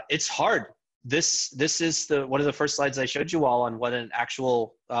 And it's hard. This is one of the first slides I showed you all on what an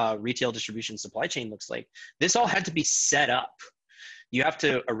actual retail distribution supply chain looks like. This all had to be set up. You have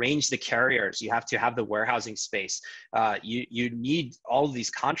to arrange the carriers. You have to have the warehousing space. You need all of these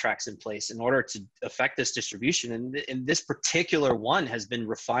contracts in place in order to affect this distribution. And this particular one has been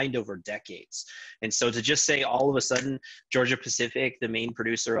refined over decades. And so to just say all of a sudden, Georgia Pacific, the main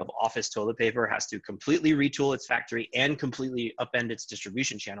producer of office toilet paper, has to completely retool its factory and completely upend its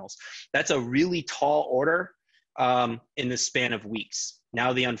distribution channels, that's a really tall order in the span of weeks.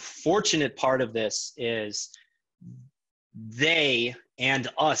 Now, the unfortunate part of this is they and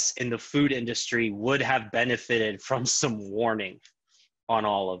us in the food industry would have benefited from some warning on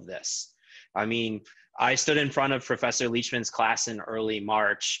all of this. I mean, I stood in front of Professor Leachman's class in early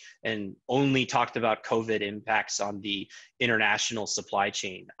March and only talked about COVID impacts on the international supply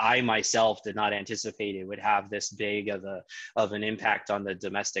chain. I myself did not anticipate it would have this big of an impact on the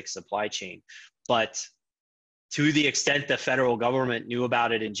domestic supply chain. But to the extent the federal government knew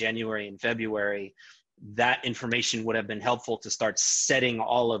about it in January and February, that information would have been helpful to start setting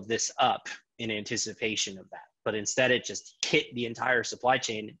all of this up in anticipation of that. But instead, it just hit the entire supply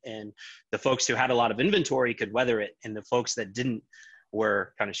chain, and the folks who had a lot of inventory could weather it, and the folks that didn't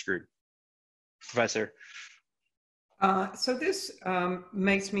were kind of screwed. Professor? So this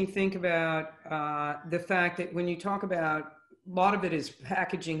makes me think about the fact that when you talk about, a lot of it is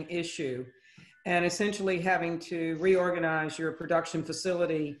packaging issue, and essentially having to reorganize your production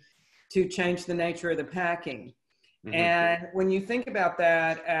facility to change the nature of the packing. Mm-hmm. And when you think about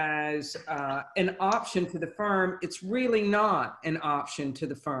that as an option to the firm, it's really not an option to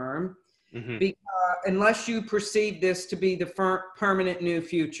the firm, mm-hmm. because, unless you perceive this to be the permanent new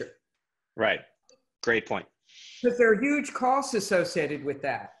future. Right, great point. Because there are huge costs associated with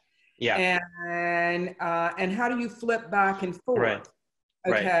that. Yeah. And how do you flip back and forth? Right.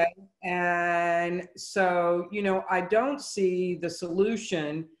 Okay. Right. And so, I don't see the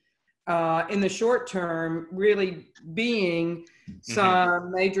solution in the short term really being some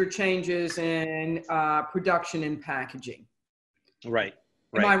mm-hmm. major changes in production and packaging. Right.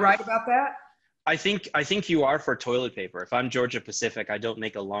 Am I right about that? I think you are for toilet paper. If I'm Georgia Pacific, I don't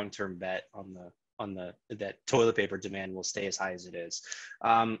make a long-term bet on that toilet paper demand will stay as high as it is.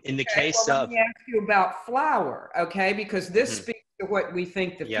 In the case of, let me ask you about flour, okay? Because this mm-hmm. speaks to what we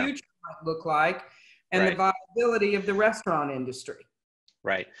think the future might look like, and right. the viability of the restaurant industry.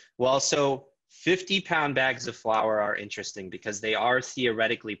 Right. Well, so 50-pound bags of flour are interesting because they are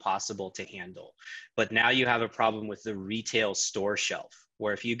theoretically possible to handle. But now you have a problem with the retail store shelf,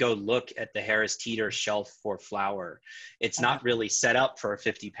 where if you go look at the Harris Teeter shelf for flour, it's not really set up for a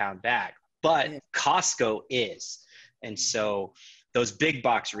 50-pound bag, but Costco is. And so those big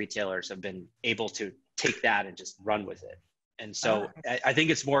box retailers have been able to take that and just run with it. And so I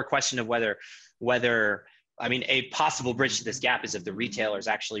think it's more a question of whether I mean, a possible bridge to this gap is if the retailers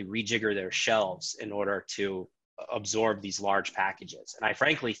actually rejigger their shelves in order to absorb these large packages. And I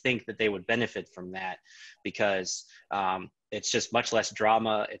frankly think that they would benefit from that because it's just much less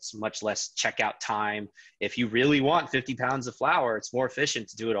drama. It's much less checkout time. If you really want 50 pounds of flour, it's more efficient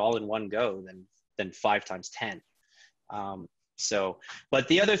to do it all in one go than 5 times 10. But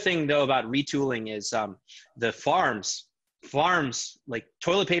the other thing though about retooling is the farms like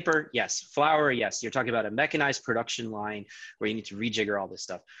toilet paper, yes. Flour, yes. You're talking about a mechanized production line where you need to rejigger all this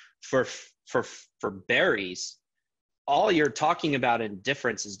stuff. For berries, all you're talking about in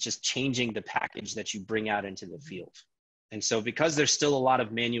difference is just changing the package that you bring out into the field. And so because there's still a lot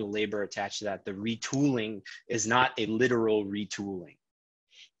of manual labor attached to that, the retooling is not a literal retooling.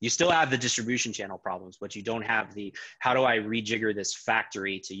 You still have the distribution channel problems, but you don't have the, how do I rejigger this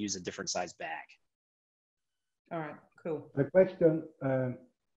factory to use a different size bag? All right, cool. A question,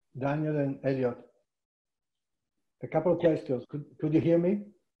 Daniel and Elliott. A couple of questions. Could you hear me?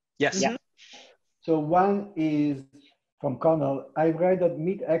 Yes. Yeah. So one is from Connell. I read that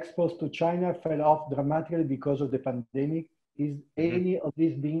meat exports to China fell off dramatically because of the pandemic. Is any of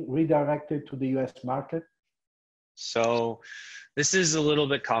this being redirected to the US market? So this is a little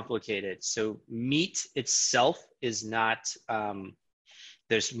bit complicated. So meat itself is not,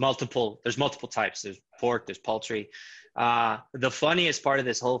 there's multiple types. There's pork, there's poultry. The funniest part of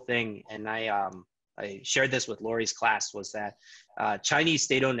this whole thing, and I shared this with Lori's class, was that Chinese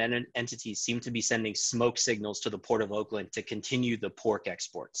state-owned entities seem to be sending smoke signals to the Port of Oakland to continue the pork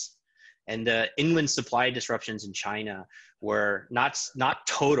exports. And the inland supply disruptions in China were not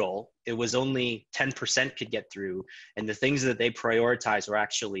total. It was only 10% could get through. And the things that they prioritized were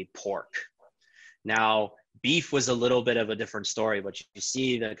actually pork. Now, beef was a little bit of a different story, but you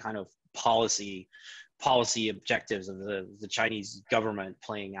see the kind of policy objectives of the Chinese government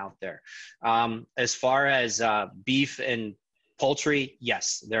playing out there. As far as beef and poultry,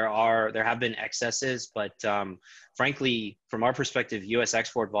 yes, there have been excesses, but frankly, from our perspective, U.S.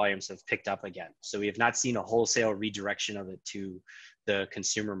 export volumes have picked up again. So we have not seen a wholesale redirection of it to the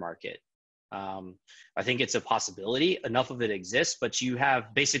consumer market. I think it's a possibility. Enough of it exists, but you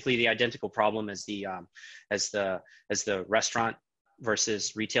have basically the identical problem as the restaurant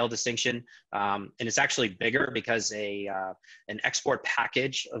versus retail distinction, and it's actually bigger because an export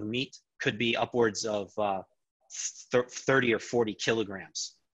package of meat could be upwards of 30 or 40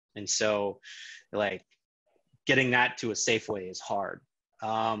 kilograms. And so like getting that to a Safeway is hard.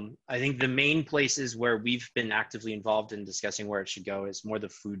 I think the main places where we've been actively involved in discussing where it should go is more the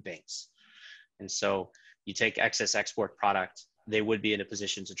food banks. And so you take excess export product, they would be in a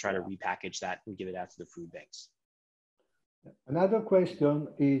position to try to repackage that and give it out to the food banks. Another question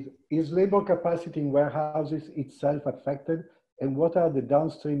is labor capacity in warehouses itself affected, and what are the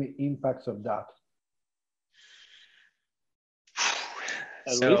downstream impacts of that?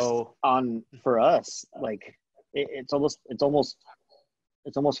 At least for us, like it's almost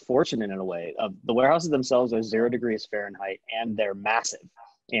fortunate in a way. The warehouses themselves are 0 degrees Fahrenheit and they're massive,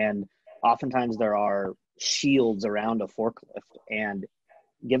 and oftentimes there are shields around a forklift, and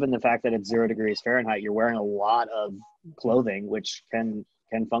given the fact that it's 0 degrees Fahrenheit, you're wearing a lot of clothing, which can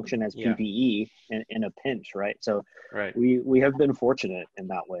function as PPE in a pinch, right? So we have been fortunate in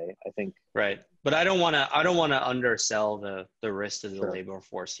that way, I think. Right, but I don't want to undersell the risk to the labor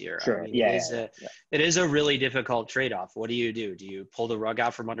force here. Sure. I mean, it is a really difficult trade-off. What do? Do you pull the rug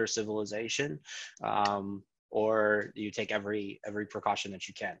out from under civilization, or do you take every precaution that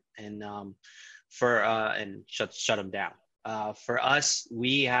you can and and shut them down? For us,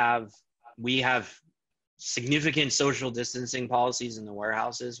 we have significant social distancing policies in the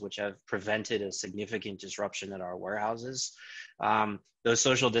warehouses, which have prevented a significant disruption at our warehouses. Those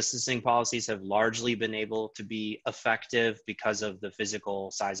social distancing policies have largely been able to be effective because of the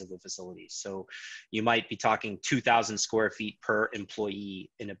physical size of the facilities. So you might be talking 2,000 square feet per employee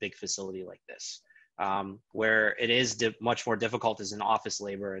in a big facility like this. Where it is much more difficult is in office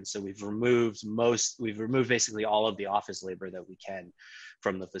labor. And so we've removed basically all of the office labor that we can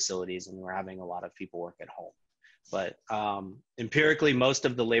from the facilities, and we're having a lot of people work at home. But empirically, most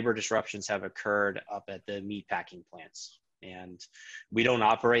of the labor disruptions have occurred up at the meat packing plants, and we don't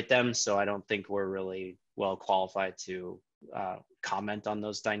operate them. So I don't think we're really well qualified to comment on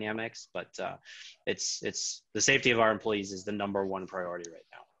those dynamics, but it's the safety of our employees is the #1 priority right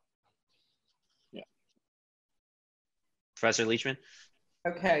now. Professor Leachman?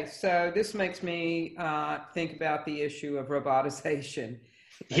 Okay, so this makes me think about the issue of robotization.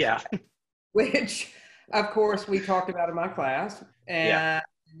 Yeah. Which, of course, we talked about in my class, and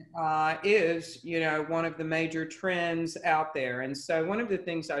is, one of the major trends out there. And so one of the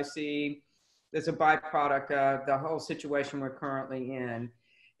things I see as a byproduct of the whole situation we're currently in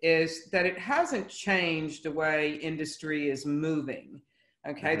is that it hasn't changed the way industry is moving.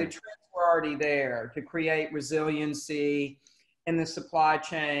 Okay, the trends were already there to create resiliency in the supply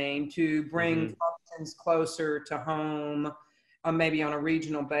chain, to bring functions closer to home, maybe on a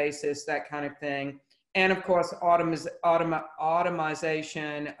regional basis, that kind of thing. And of course, automation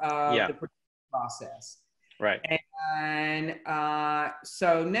of the production process. Right. And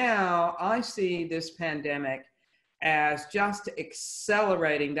so now I see this pandemic as just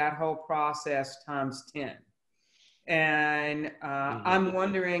accelerating that whole process times 10. And I'm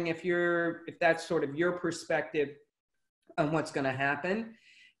wondering if that's sort of your perspective on what's going to happen,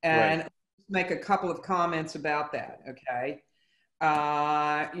 and make a couple of comments about that. Okay.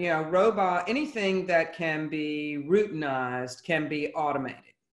 You know, anything that can be routinized can be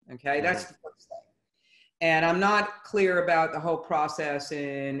automated. Okay. That's the first thing. And I'm not clear about the whole process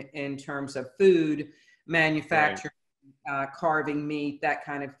in terms of food manufacturing, carving meat, that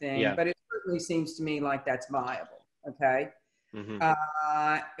kind of thing. But it certainly seems to me like that's viable. Okay.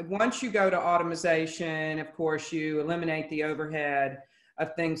 Once you go to automation, of course, you eliminate the overhead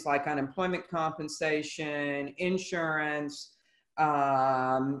of things like unemployment compensation, insurance,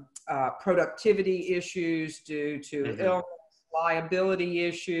 productivity issues due to illness, liability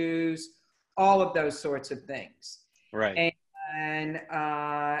issues, all of those sorts of things. Right. And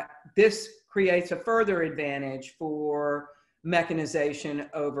this creates a further advantage for mechanization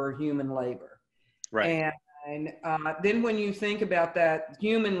over human labor. Right. And then when you think about that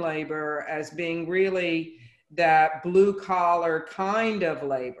human labor as being really that blue collar kind of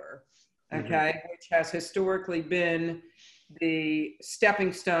labor, okay, which has historically been the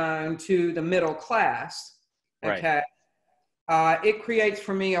stepping stone to the middle class, okay, it creates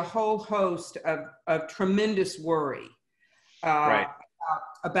for me a whole host of tremendous worry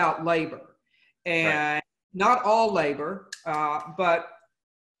about labor. And not all labor, but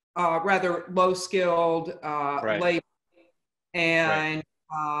rather low-skilled labor, and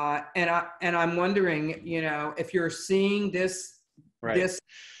I'm wondering, you know, if you're seeing this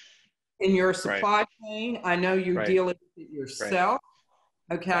in your supply chain. I know you deal with it yourself,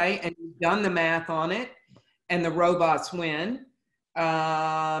 okay, and you've done the math on it, and the robots win.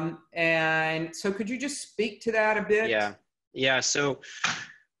 And so, could you just speak to that a bit? Yeah. So,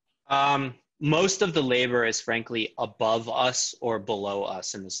 most of the labor is frankly above us or below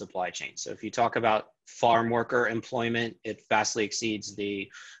us in the supply chain. So if you talk about farm worker employment, it vastly exceeds the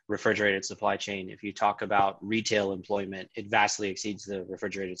refrigerated supply chain. If you talk about retail employment, it vastly exceeds the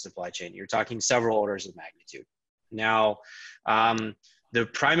refrigerated supply chain. You're talking several orders of magnitude. Now, the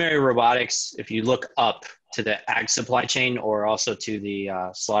primary robotics, if you look up to the ag supply chain or also to the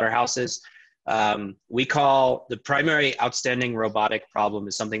slaughterhouses, we call the primary outstanding robotic problem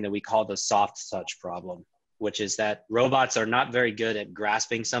is something that we call the soft touch problem, which is that robots are not very good at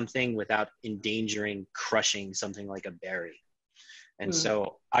grasping something without endangering crushing something like a berry. And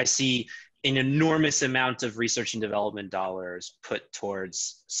so I see an enormous amount of research and development dollars put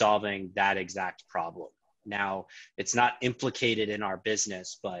towards solving that exact problem. Now, it's not implicated in our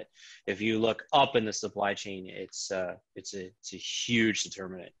business, but if you look up in the supply chain, it's a huge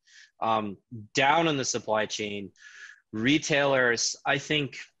determinant. Down in the supply chain, retailers, I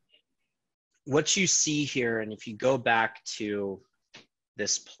think what you see here, and if you go back to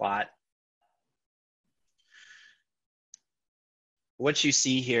this plot, what you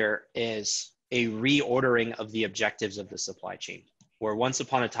see here is a reordering of the objectives of the supply chain, where once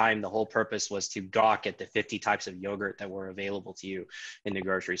upon a time, the whole purpose was to gawk at the 50 types of yogurt that were available to you in the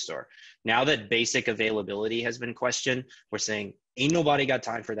grocery store. Now that basic availability has been questioned, we're saying, ain't nobody got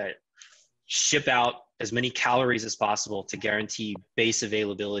time for that. Ship out as many calories as possible to guarantee base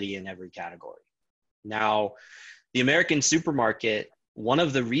availability in every category. Now, the American supermarket, one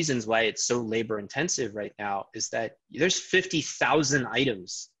of the reasons why it's so labor intensive right now is that there's 50,000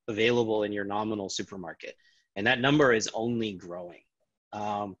 items available in your nominal supermarket, and that number is only growing.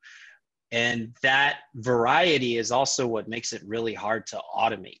 And that variety is also what makes it really hard to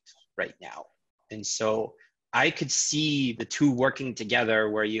automate right now. And so I could see the two working together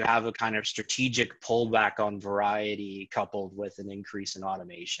where you have a kind of strategic pullback on variety coupled with an increase in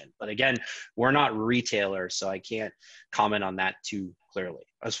automation. But again, we're not retailers, so I can't comment on that too clearly.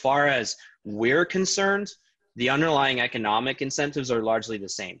 As far as we're concerned, the underlying economic incentives are largely the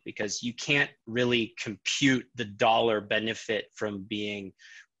same because you can't really compute the dollar benefit from being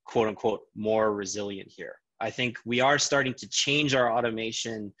quote unquote more resilient here. I think we are starting to change our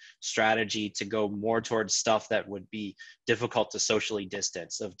automation strategy to go more towards stuff that would be difficult to socially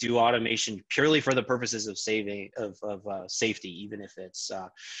distance, of do automation purely for the purposes of saving, of safety, even if it's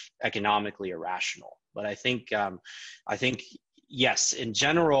economically irrational. But I think yes, in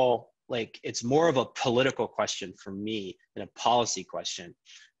general, like it's more of a political question for me than a policy question,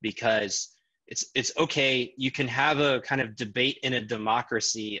 because it's okay. You can have a kind of debate in a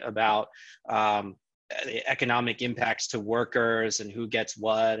democracy about economic impacts to workers and who gets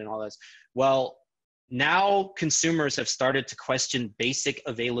what and all this. Well, now consumers have started to question basic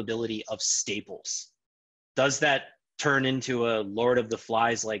availability of staples. Does that turn into a Lord of the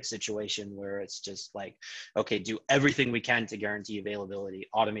Flies like situation where it's just like, okay, do everything we can to guarantee availability,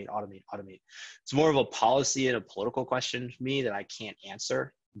 automate, automate, automate? It's more of a policy and a political question for me that I can't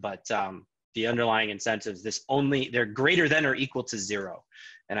answer, but the underlying incentives, they're greater than or equal to zero.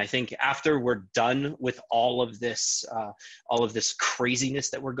 And I think after we're done with all of this craziness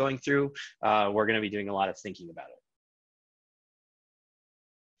that we're going through, we're going to be doing a lot of thinking about it.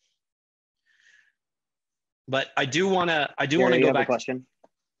 But I do want to go back. A question.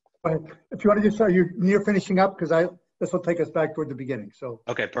 But if you want to just, are you near finishing up? Because this will take us back toward the beginning. So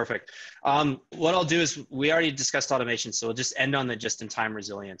okay, perfect. What I'll do is, we already discussed automation, so we'll just end on the just-in-time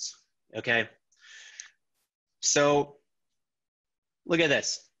resilience. Okay. So look at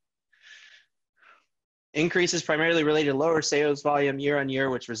this. Increase is primarily related to lower sales volume year on year,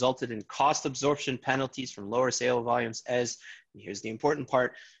 which resulted in cost absorption penalties from lower sale volumes as, and here's the important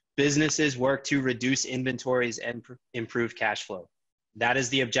part, businesses work to reduce inventories and improve cash flow. That is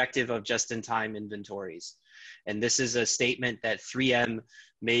the objective of just-in-time inventories. And this is a statement that 3M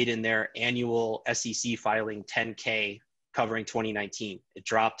made in their annual SEC filing 10K covering 2019. It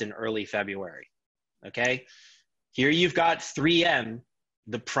dropped in early February. Okay. Here you've got 3M,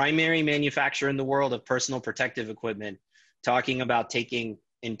 the primary manufacturer in the world of personal protective equipment, talking about taking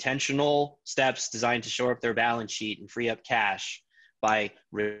intentional steps designed to shore up their balance sheet and free up cash by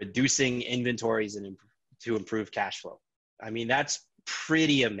reducing inventories and to improve cash flow. I mean, that's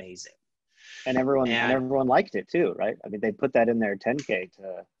pretty amazing. And everyone liked it too, right? I mean, they put that in their 10K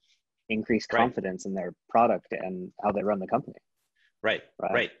to increase confidence in their product and how they run the company. Right.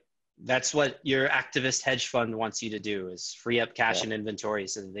 That's what your activist hedge fund wants you to do, is free up cash and inventory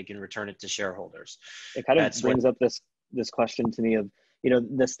so that they can return it to shareholders. It kind of brings up this question to me of,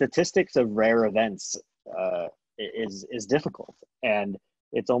 the statistics of rare events is difficult. And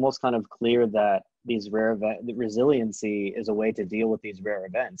it's almost kind of clear that these the resiliency is a way to deal with these rare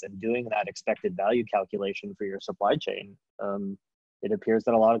events, and doing that expected value calculation for your supply chain. It appears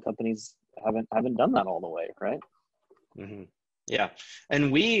that a lot of companies haven't done that all the way, right? Mm-hmm. Yeah.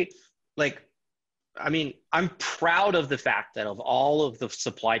 And I'm proud of the fact that of all of the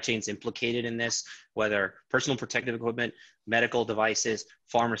supply chains implicated in this, whether personal protective equipment, medical devices,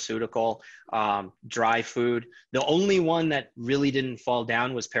 pharmaceutical, dry food, the only one that really didn't fall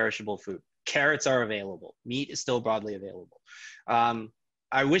down was perishable food. Carrots are available. Meat is still broadly available.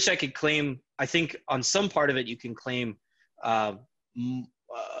 I wish I could claim, I think on some part of it, you can claim a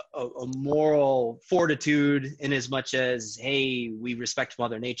moral fortitude in as much as, hey, we respect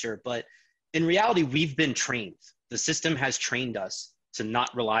Mother Nature. But in reality, we've been trained. The system has trained us to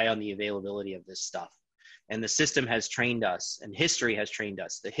not rely on the availability of this stuff. And the system has trained us, and history has trained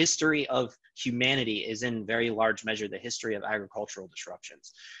us. The history of humanity is in very large measure the history of agricultural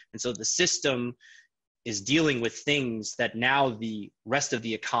disruptions. And so the system is dealing with things that now the rest of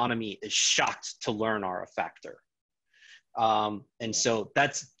the economy is shocked to learn are a factor. And so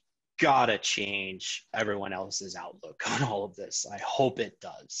that's gotta change everyone else's outlook on all of this. I hope it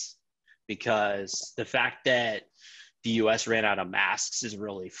does, because the fact that the US ran out of masks is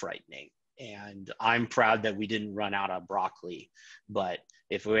really frightening. And I'm proud that we didn't run out of broccoli. But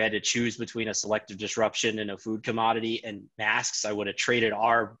if we had to choose between a selective disruption and a food commodity and masks, I would have traded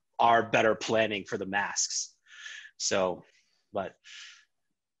our better planning for the masks. So, but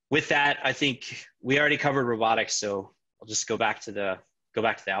with that, I think we already covered robotics. So I'll just go back to the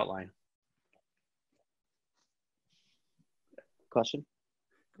outline. Question?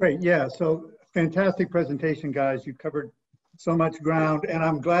 Great, yeah. So fantastic presentation, guys. You covered so much ground, and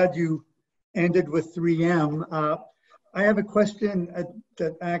I'm glad you ended with 3M. I have a question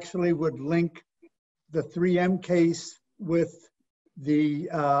that actually would link the 3M case with the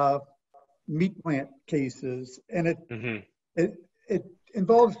meat plant cases, and it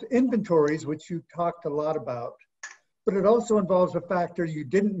involves inventories, which you talked a lot about, but it also involves a factor you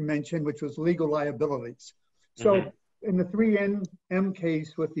didn't mention, which was legal liabilities. So in the 3M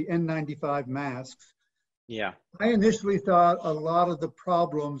case with the N95 masks, I initially thought a lot of the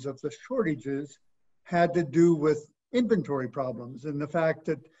problems of the shortages had to do with inventory problems, and the fact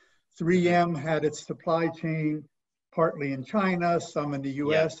that 3M had its supply chain partly in China, some in the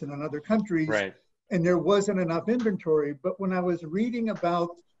US and in other countries, and there wasn't enough inventory. But when I was reading about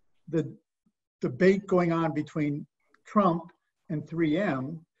the debate going on between Trump and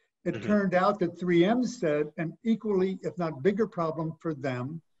 3M, it turned out that 3M said an equally, if not bigger problem for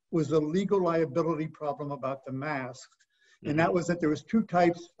them was the legal liability problem about the masks. And that was that there was two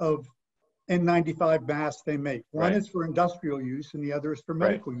types of N95 masks they make. One is for industrial use and the other is for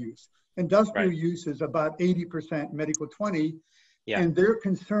medical use. Industrial use is about 80%, medical 20%. And their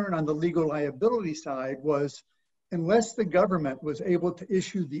concern on the legal liability side was, unless the government was able to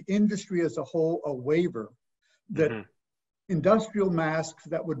issue the industry as a whole a waiver that industrial masks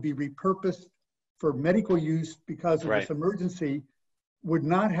that would be repurposed for medical use because of this emergency would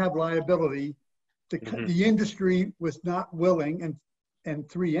not have liability. The industry was not willing, and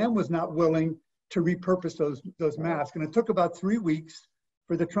 3M was not willing to repurpose those masks. And it took about 3 weeks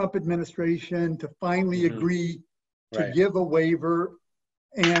for the Trump administration to finally agree to give a waiver.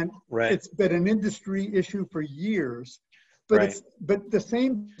 And it's been an industry issue for years. But but the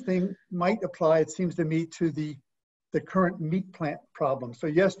same thing might apply, it seems to me, to the current meat plant problem. So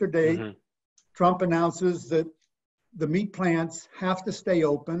yesterday, Trump announces that the meat plants have to stay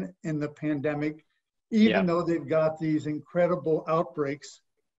open in the pandemic, even though they've got these incredible outbreaks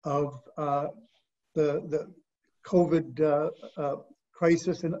of the COVID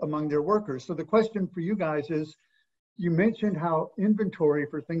crisis among their workers. So the question for you guys is, you mentioned how inventory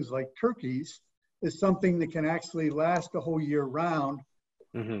for things like turkeys is something that can actually last a whole year round.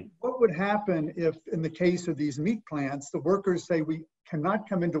 What would happen if, in the case of these meat plants, the workers say we cannot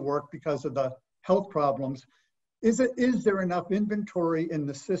come into work because of the health problems? Is there enough inventory in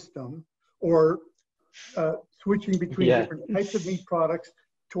the system, or switching between different types of meat products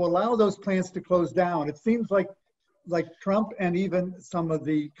to allow those plants to close down? It seems like Trump and even some of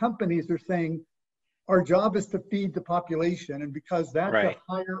the companies are saying, our job is to feed the population, and because that's a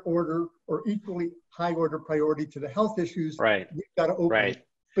higher order or equally high order priority to the health issues, we've got to open.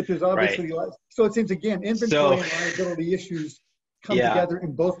 But there's obviously so it seems, again, inventory and liability issues come together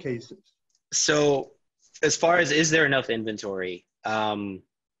in both cases. So as far as, is there enough inventory? On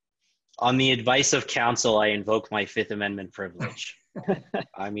the advice of counsel, I invoke my Fifth Amendment privilege.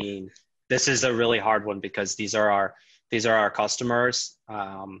 I mean, this is a really hard one because these are our customers.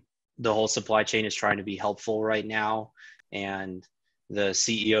 The whole supply chain is trying to be helpful right now, and the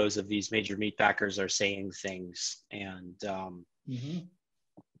CEOs of these major meat packers are saying things, and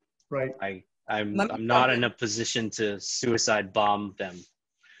I'm not in a position to suicide bomb them,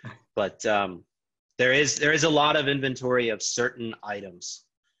 but there is a lot of inventory of certain items.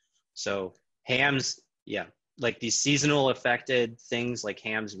 So hams, like these seasonal affected things like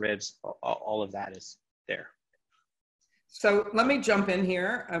hams, ribs, all of that is there. So let me jump in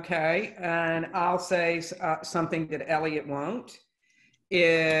here, okay? And I'll say something that Elliott won't.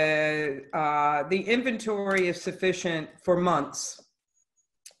 The inventory is sufficient for months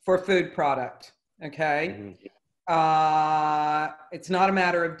for food product, okay? It's not a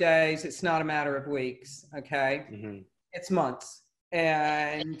matter of days, it's not a matter of weeks, okay? It's months.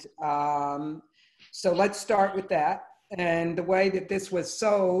 And so let's start with that. And the way that this was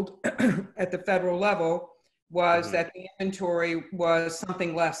sold at the federal level was that the inventory was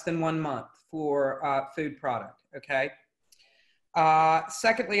something less than 1 month for food product, okay?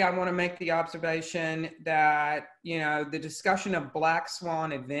 Secondly, I want to make the observation that, the discussion of black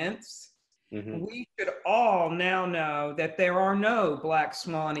swan events, we should all now know that there are no black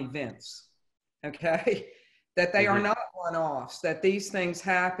swan events, okay? That they are not one-offs, that these things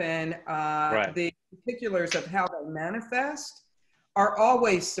happen. The particulars of how they manifest are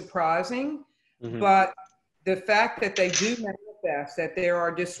always surprising, but the fact that they do manifest, that there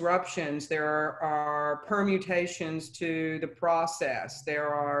are disruptions, there are permutations to the process, there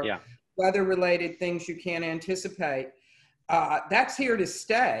are weather-related things you can't anticipate, that's here to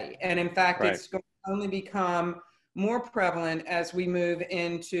stay. And in fact, it's going to only become more prevalent as we move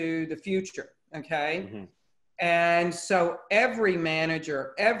into the future, okay? And so every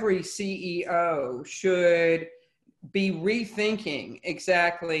manager, every CEO should be rethinking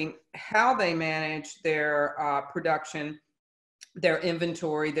exactly how they manage their production, their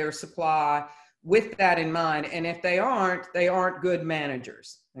inventory, their supply, with that in mind. And if they aren't good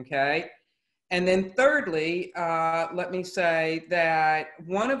managers, okay? And then thirdly, let me say that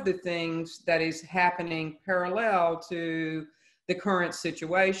one of the things that is happening parallel to the current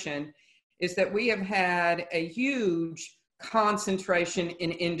situation is that we have had a huge concentration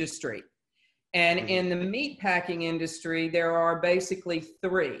in industry. And in the meat packing industry, there are basically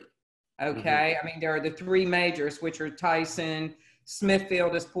three, okay? I mean, there are the three majors, which are Tyson,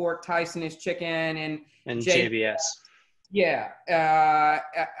 Smithfield is pork, Tyson is chicken, and JBS. Yeah,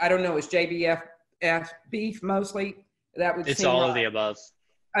 I don't know, is JBF beef mostly? That would it's seem all right. of the above.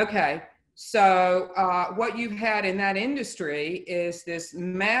 Okay, So what you've had in that industry is this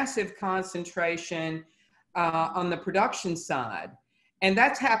massive concentration on the production side. And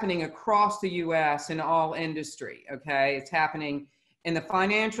that's happening across the US in all industry, okay? It's happening in the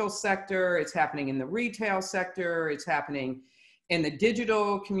financial sector, it's happening in the retail sector, it's happening in the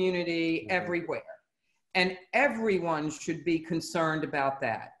digital community, everywhere. And everyone should be concerned about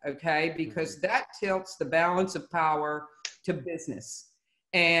that, okay? Because that tilts the balance of power to business.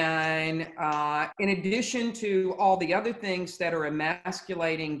 And in addition to all the other things that are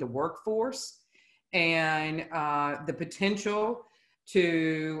emasculating the workforce and the potential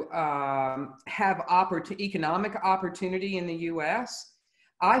to have economic opportunity in the US,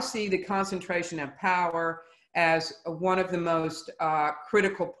 I see the concentration of power as one of the most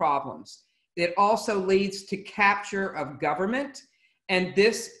critical problems. It also leads to capture of government, and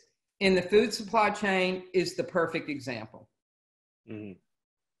this in the food supply chain is the perfect example.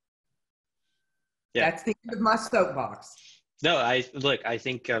 Yeah. That's the end of my soapbox. No, I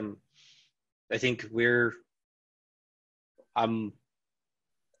think I'm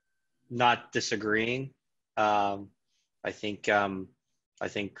not disagreeing. I think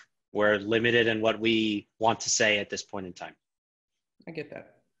we're limited in what we want to say at this point in time. I get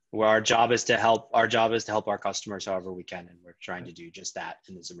that. Where our job is to help our customers however we can, and we're trying to do just that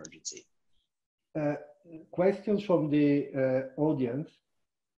in this emergency. Questions from the audience.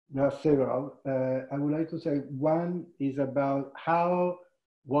 There are several. I would like to say one is about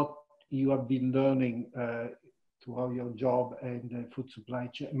what you have been learning throughout your job and food supply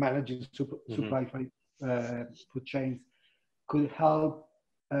chain, managing supply food chains could help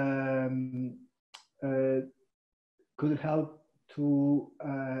to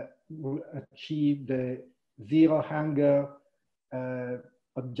achieve the zero hunger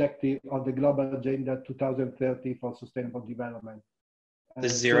objective of the global agenda 2030 for sustainable development. The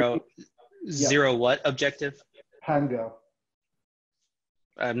zero what objective? Hunger.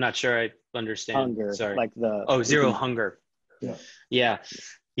 I'm not sure I understand. Hunger. Sorry. Like zero hunger. Yeah.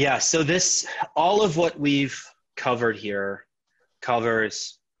 So all of what we've covered here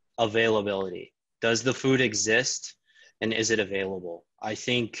covers availability. Does the food exist, and is it available? I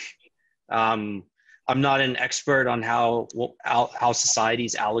think I'm not an expert on how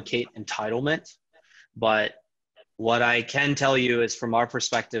societies allocate entitlement, but what I can tell you is, from our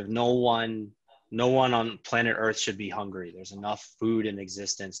perspective, no one on planet Earth should be hungry. There's enough food in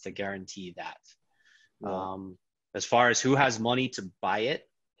existence to guarantee that. Yeah. As far as who has money to buy it,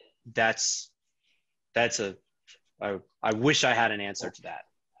 I wish I had an answer to that.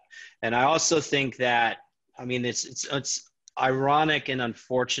 And I also think that, I mean, it's ironic and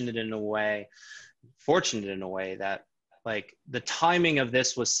unfortunate in a way, fortunate in a way, that like the timing of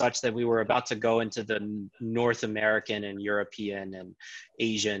this was such that we were about to go into the North American and European and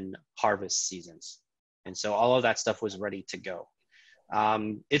Asian harvest seasons. And so all of that stuff was ready to go.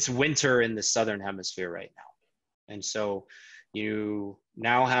 It's winter in the Southern Hemisphere right now. And so you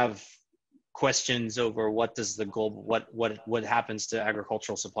now have questions over what happens to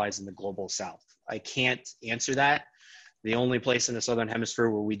agricultural supplies in the global South. I can't answer that. The only place in the Southern Hemisphere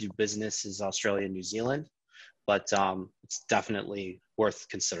where we do business is Australia and New Zealand, but it's definitely worth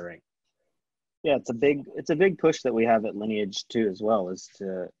considering. Yeah, it's a big push that we have at Lineage too, as well, is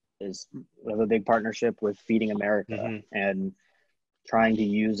we have a big partnership with Feeding America, and trying to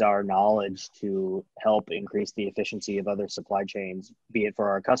use our knowledge to help increase the efficiency of other supply chains, be it for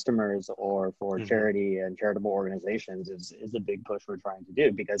our customers or for charity and charitable organizations, is a big push we're trying to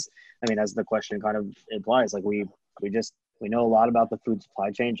do. Because, I mean, as the question kind of implies, like we know a lot about the food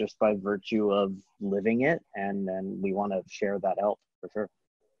supply chain just by virtue of living it, and then we want to share that help for sure.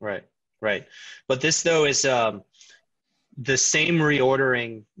 Right. But this, though, is the same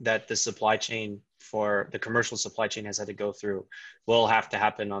reordering that the supply chain for the commercial supply chain has had to go through will have to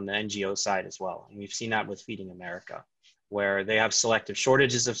happen on the NGO side as well. And we've seen that with Feeding America, where they have selective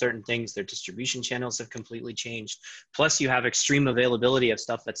shortages of certain things. Their distribution channels have completely changed. Plus you have extreme availability of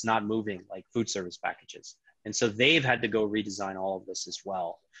stuff that's not moving, like food service packages. And so they've had to go redesign all of this as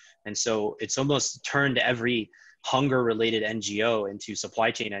well. And so it's almost turned every hunger related NGO into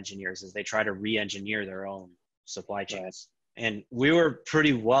supply chain engineers as they try to re-engineer their own supply chains. Right. And we were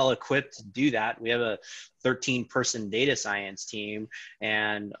pretty well equipped to do that. We have a 13-person data science team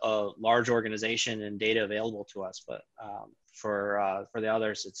and a large organization and data available to us. But for the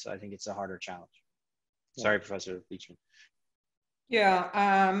others, I think it's a harder challenge. Sorry, Professor Leachman. Yeah,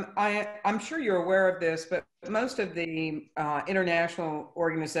 I'm sure you're aware of this, but most of the international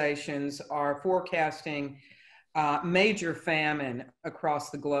organizations are forecasting major famine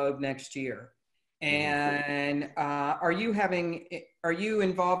across the globe next year. And are you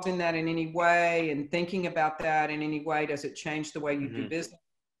involved in that in any way and thinking about that in any way? Does it change the way you do business?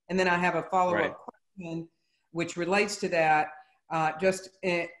 And then I have a follow-up question, which relates to that,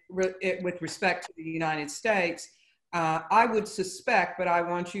 with respect to the United States. I would suspect, but I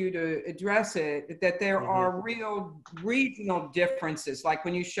want you to address it, that there are real regional differences. Like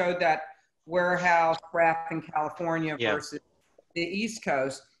when you showed that warehouse graph in California versus the East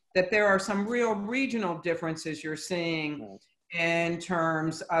Coast, that there are some real regional differences you're seeing in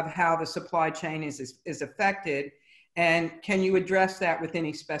terms of how the supply chain is affected. And can you address that with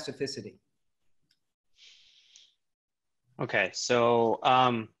any specificity? Okay, so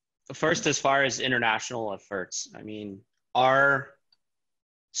first, as far as international efforts, I mean, our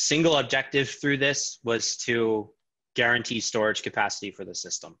single objective through this was to guarantee storage capacity for the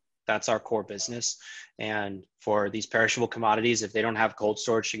system. That's our core business. And for these perishable commodities, if they don't have cold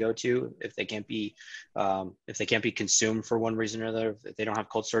storage to go to, if they can't be consumed for one reason or another, if they don't have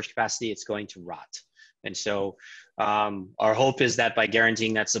cold storage capacity, it's going to rot. And so our hope is that by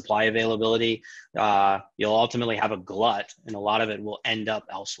guaranteeing that supply availability, you'll ultimately have a glut, and a lot of it will end up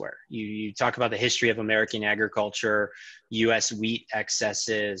elsewhere. You talk about the history of American agriculture. U.S. wheat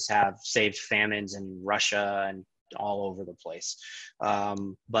excesses have saved famines in Russia and all over the place.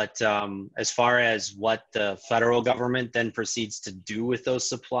 But as far as what the federal government then proceeds to do with those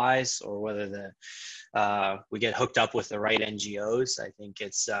supplies, or whether we get hooked up with the right NGOs, I think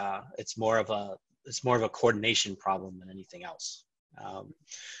it's more of a coordination problem than anything else.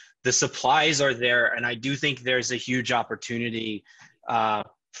 The supplies are there, and I do think there's a huge opportunity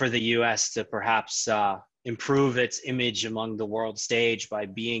for the U.S. to perhaps improve its image among the world stage by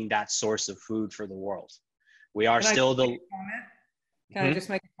being that source of food for the world. We are still the. Can I just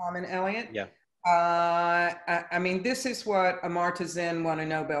make a comment, Elliott? Yeah. I mean, this is what Amartya Sen won a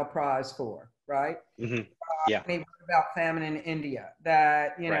Nobel Prize for, right? Yeah. About famine in India,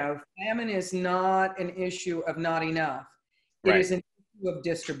 that, you know, famine is not an issue of not enough. It is an issue of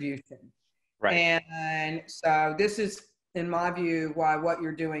distribution. And so this is, in my view, why what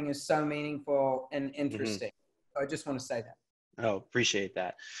you're doing is so meaningful and interesting. So I just want to say that. Oh, appreciate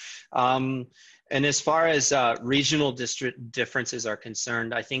that. And as far as regional differences are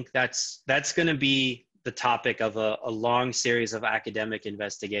concerned, I think that's going to be the topic of a long series of academic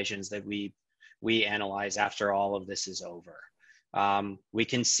investigations that we analyze after all of this is over. We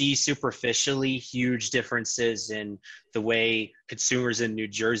can see superficially huge differences in the way consumers in New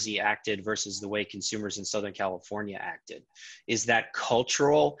Jersey acted versus the way consumers in Southern California acted. Is that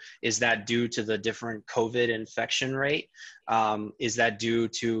cultural? Is that due to the different COVID infection rate? Is that due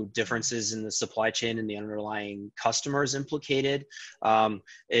to differences in the supply chain and the underlying customers implicated?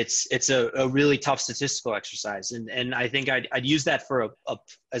 It's a really tough statistical exercise. And I think I'd use that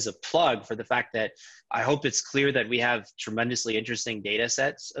as a plug for the fact that I hope it's clear that we have tremendously interesting data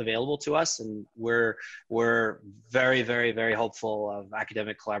sets available to us. And we're very, very, very hopeful of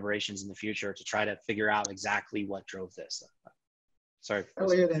academic collaborations in the future to try to figure out exactly what drove this. Sorry.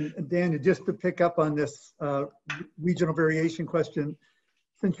 Elliott and Dan, just to pick up on this regional variation question,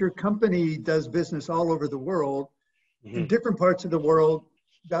 since your company does business all over the world, in different parts of the world,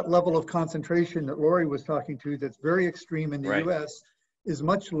 that level of concentration that Lori was talking to that's very extreme in the US is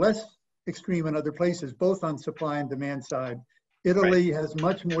much less extreme in other places, both on supply and demand side. Italy has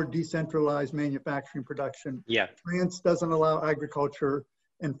much more decentralized manufacturing production. France doesn't allow agriculture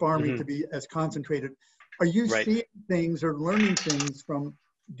and farming to be as concentrated. Are you seeing things or learning things from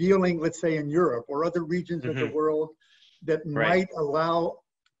dealing, let's say, in Europe or other regions of the world that might allow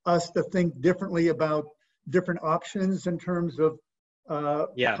us to think differently about different options in terms of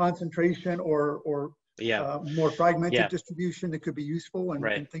concentration or more fragmented distribution that could be useful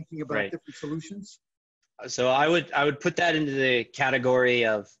in thinking about different solutions? So I would put that into the category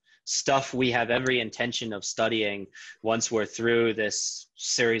of stuff we have every intention of studying once we're through this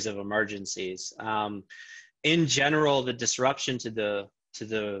series of emergencies. In general, the disruption to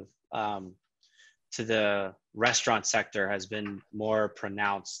the restaurant sector has been more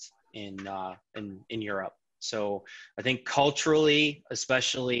pronounced in Europe. So I think culturally,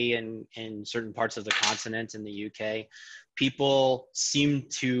 especially in certain parts of the continent in the UK, people seem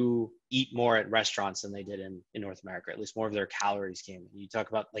to eat more at restaurants than they did in North America. At least more of their calories came. You talk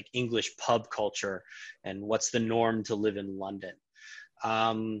about like English pub culture and what's the norm to live in London.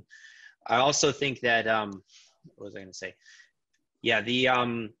 I also think that, what was I going to say? Yeah,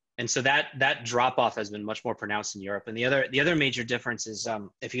 and so that drop off has been much more pronounced in Europe. And the other major difference is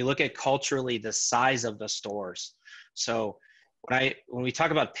if you look at culturally the size of the stores. So when we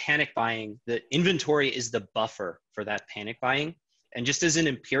talk about panic buying, the inventory is the buffer for that panic buying. And just as an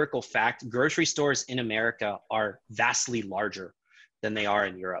empirical fact, grocery stores in America are vastly larger than they are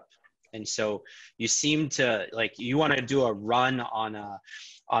in Europe. And so you seem to, like, you want to do a run on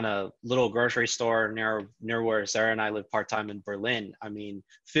a little grocery store near where Sarah and I live part-time in Berlin. I mean,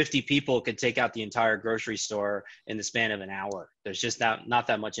 50 people could take out the entire grocery store in the span of an hour. There's just not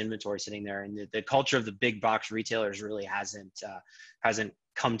that much inventory sitting there. And the culture of the big box retailers really hasn't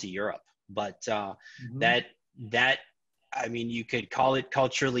come to Europe. But that, I mean, you could call it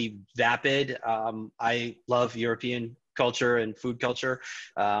culturally vapid. I love European culture and food culture.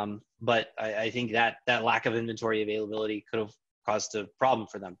 But I think that lack of inventory availability could have caused a problem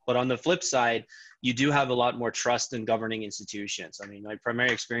for them. But on the flip side, you do have a lot more trust in governing institutions. I mean, my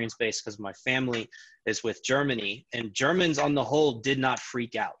primary experience base, because my family is with Germany, and Germans on the whole did not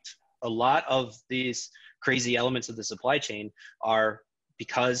freak out. A lot of these crazy elements of the supply chain are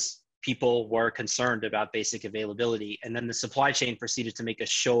because people were concerned about basic availability. And then the supply chain proceeded to make a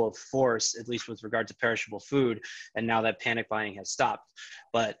show of force, at least with regard to perishable food. And now that panic buying has stopped.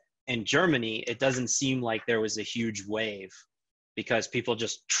 But in Germany, it doesn't seem like there was a huge wave because people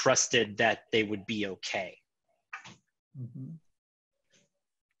just trusted that they would be okay.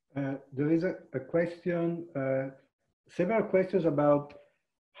 There is a question, several questions about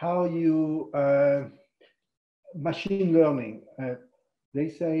how you, machine learning. They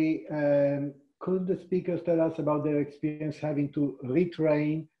say, could the speakers tell us about their experience having to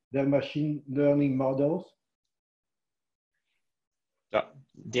retrain their machine learning models?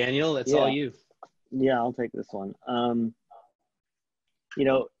 Daniel, that's all you. Yeah, I'll take this one. You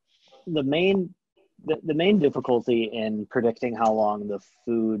know, the main difficulty in predicting how long the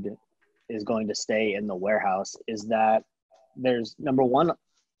food is going to stay in the warehouse is that there's, number one,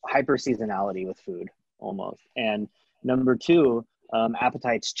 hyper seasonality with food almost, and number two,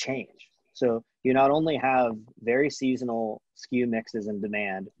 appetites change. So you not only have very seasonal SKU mixes in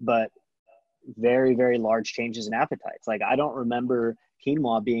demand, but very, very large changes in appetites. Like, I don't remember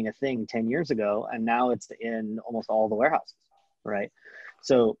quinoa being a thing 10 years ago, and now it's in almost all the warehouses, right?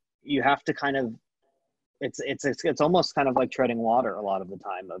 So you have to kind of, it's almost kind of like treading water a lot of the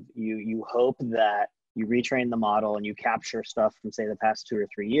time. Of you hope that you retrain the model and you capture stuff from, say, the past 2 or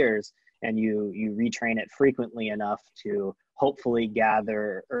 3 years, and you retrain it frequently enough to hopefully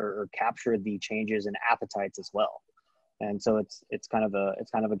gather or capture the changes in appetites as well. And so it's kind of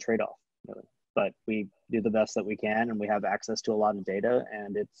a trade-off, really. But we do the best that we can, and we have access to a lot of data,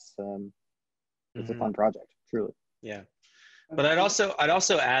 and it's a fun project, truly. Yeah. But I'd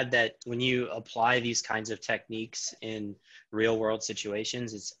also add that when you apply these kinds of techniques in real world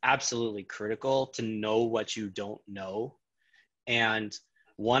situations, it's absolutely critical to know what you don't know. And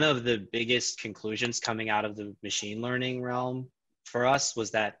one of the biggest conclusions coming out of the machine learning realm for us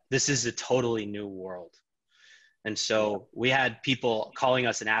was that this is a totally new world. And so we had people calling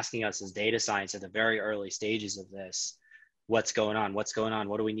us and asking us as data science at the very early stages of this, what's going on? What's going on?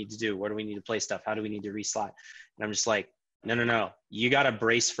 What do we need to do? Where do we need to place stuff? How do we need to reslot? And I'm just like, no. You got to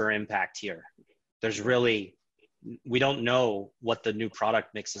brace for impact here. We don't know what the new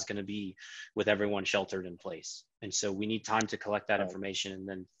product mix is going to be with everyone sheltered in place. And so we need time to collect that information and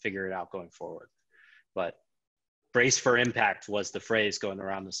then figure it out going forward. But brace for impact was the phrase going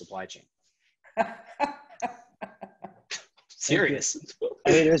around the supply chain. Serious.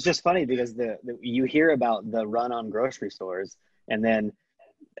 I mean, it was just funny because you hear about the run on grocery stores, and then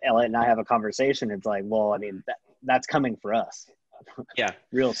Elliott and I have a conversation. It's like, well, I mean, that's coming for us. Yeah.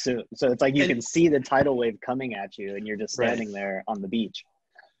 Real soon. So it's like you can see the tidal wave coming at you, and you're just standing there on the beach.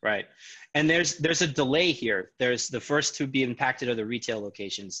 Right. And there's a delay here. There's the first to be impacted are the retail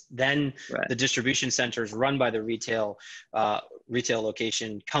locations. Then the distribution centers run by the retail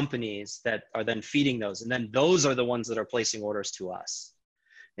location companies that are then feeding those. And then those are the ones that are placing orders to us.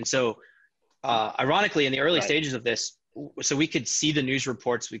 And so ironically, in the early stages of this, so we could see the news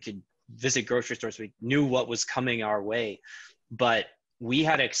reports, we could visit grocery stores, we knew what was coming our way, but we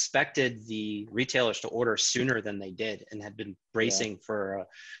had expected the retailers to order sooner than they did and had been bracing for,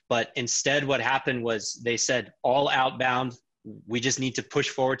 but instead what happened was they said all outbound, we just need to push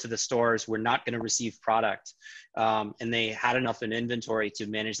forward to the stores. We're not going to receive product. And they had enough in inventory to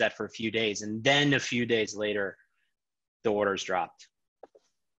manage that for a few days. And then a few days later, the orders dropped.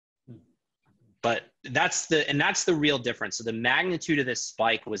 But that's the real difference. So the magnitude of this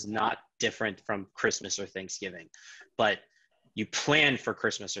spike was not different from Christmas or Thanksgiving, but you plan for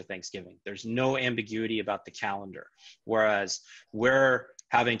Christmas or Thanksgiving. There's no ambiguity about the calendar. Whereas we're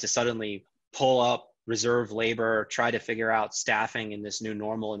having to suddenly pull up reserve labor, try to figure out staffing in this new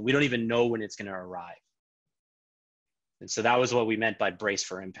normal, and we don't even know when it's going to arrive. And so that was what we meant by brace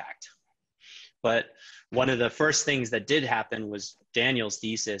for impact. But one of the first things that did happen was Daniel's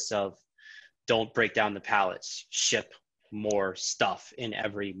thesis of don't break down the pallets, ship more stuff in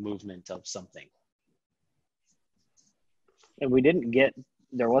every movement of something. And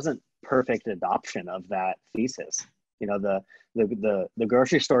there wasn't perfect adoption of that thesis. You know, the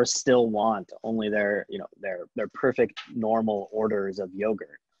grocery stores still want only their perfect normal orders of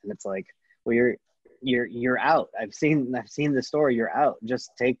yogurt. And it's like, well, you're out. I've seen the store, you're out.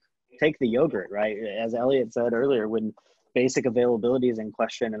 Just take the yogurt, right? As Elliott said earlier, when basic availability is in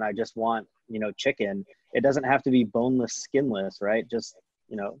question and I just want, chicken, it doesn't have to be boneless, skinless, right? Just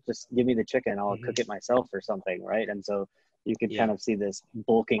give me the chicken. I'll cook it myself or something, right? And so you could kind of see this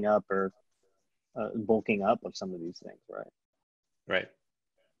bulking up of some of these things, right? Right.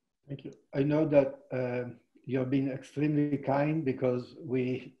 Thank you. I know that you're being extremely kind because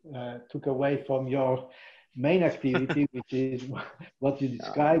we took away from your main activity, which is what you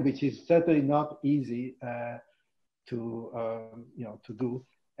described, which is certainly not easy to do.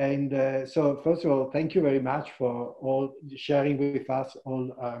 And so first of all, thank you very much for all sharing with us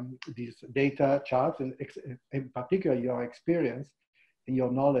all these data charts and in particular your experience and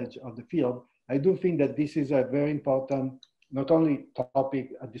your knowledge of the field. I do think that this is a very important, not only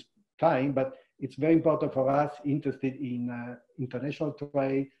topic at this time, but it's very important for us interested in international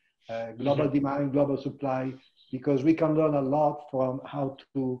trade, global demand, global supply, because we can learn a lot from how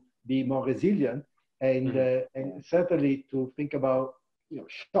to be more resilient and certainly to think about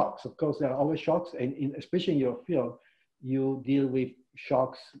shocks. Of course, there are always shocks, and especially in your field, you deal with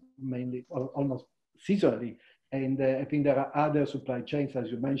shocks mainly, almost seasonally. And I think there are other supply chains, as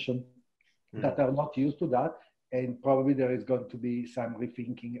you mentioned, that are not used to that, and probably there is going to be some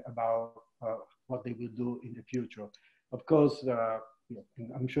rethinking about what they will do in the future. Of course,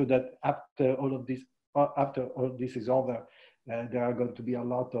 I'm sure that after all this is over, there are going to be a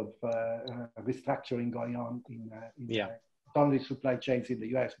lot of restructuring going on in not only supply chains in the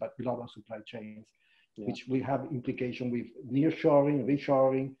US, but global supply chains, which will have implication with nearshoring,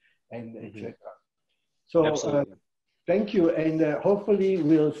 reshoring, and etc. So thank you, and hopefully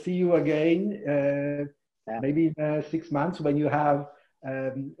we'll see you again, maybe in 6 months when you have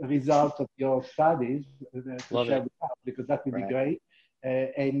results of your studies to share with us, because that would be great.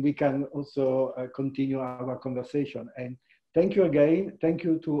 And we can also continue our conversation. And thank you again. Thank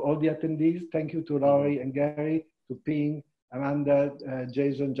you to all the attendees. Thank you to Lori and Gary, to Ping, Amanda,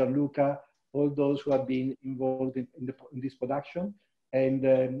 Jason, Gianluca, all those who have been involved in this production.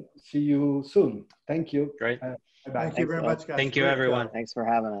 And see you soon. Thank you. Great. Thank you very much, guys. Thank you, everyone. Thanks for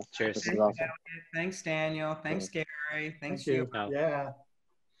having us. Cheers. This is awesome. Thanks, Daniel. Thanks, Gary. Thanks, you. you. Yeah.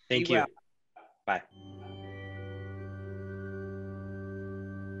 Thank you. Bye.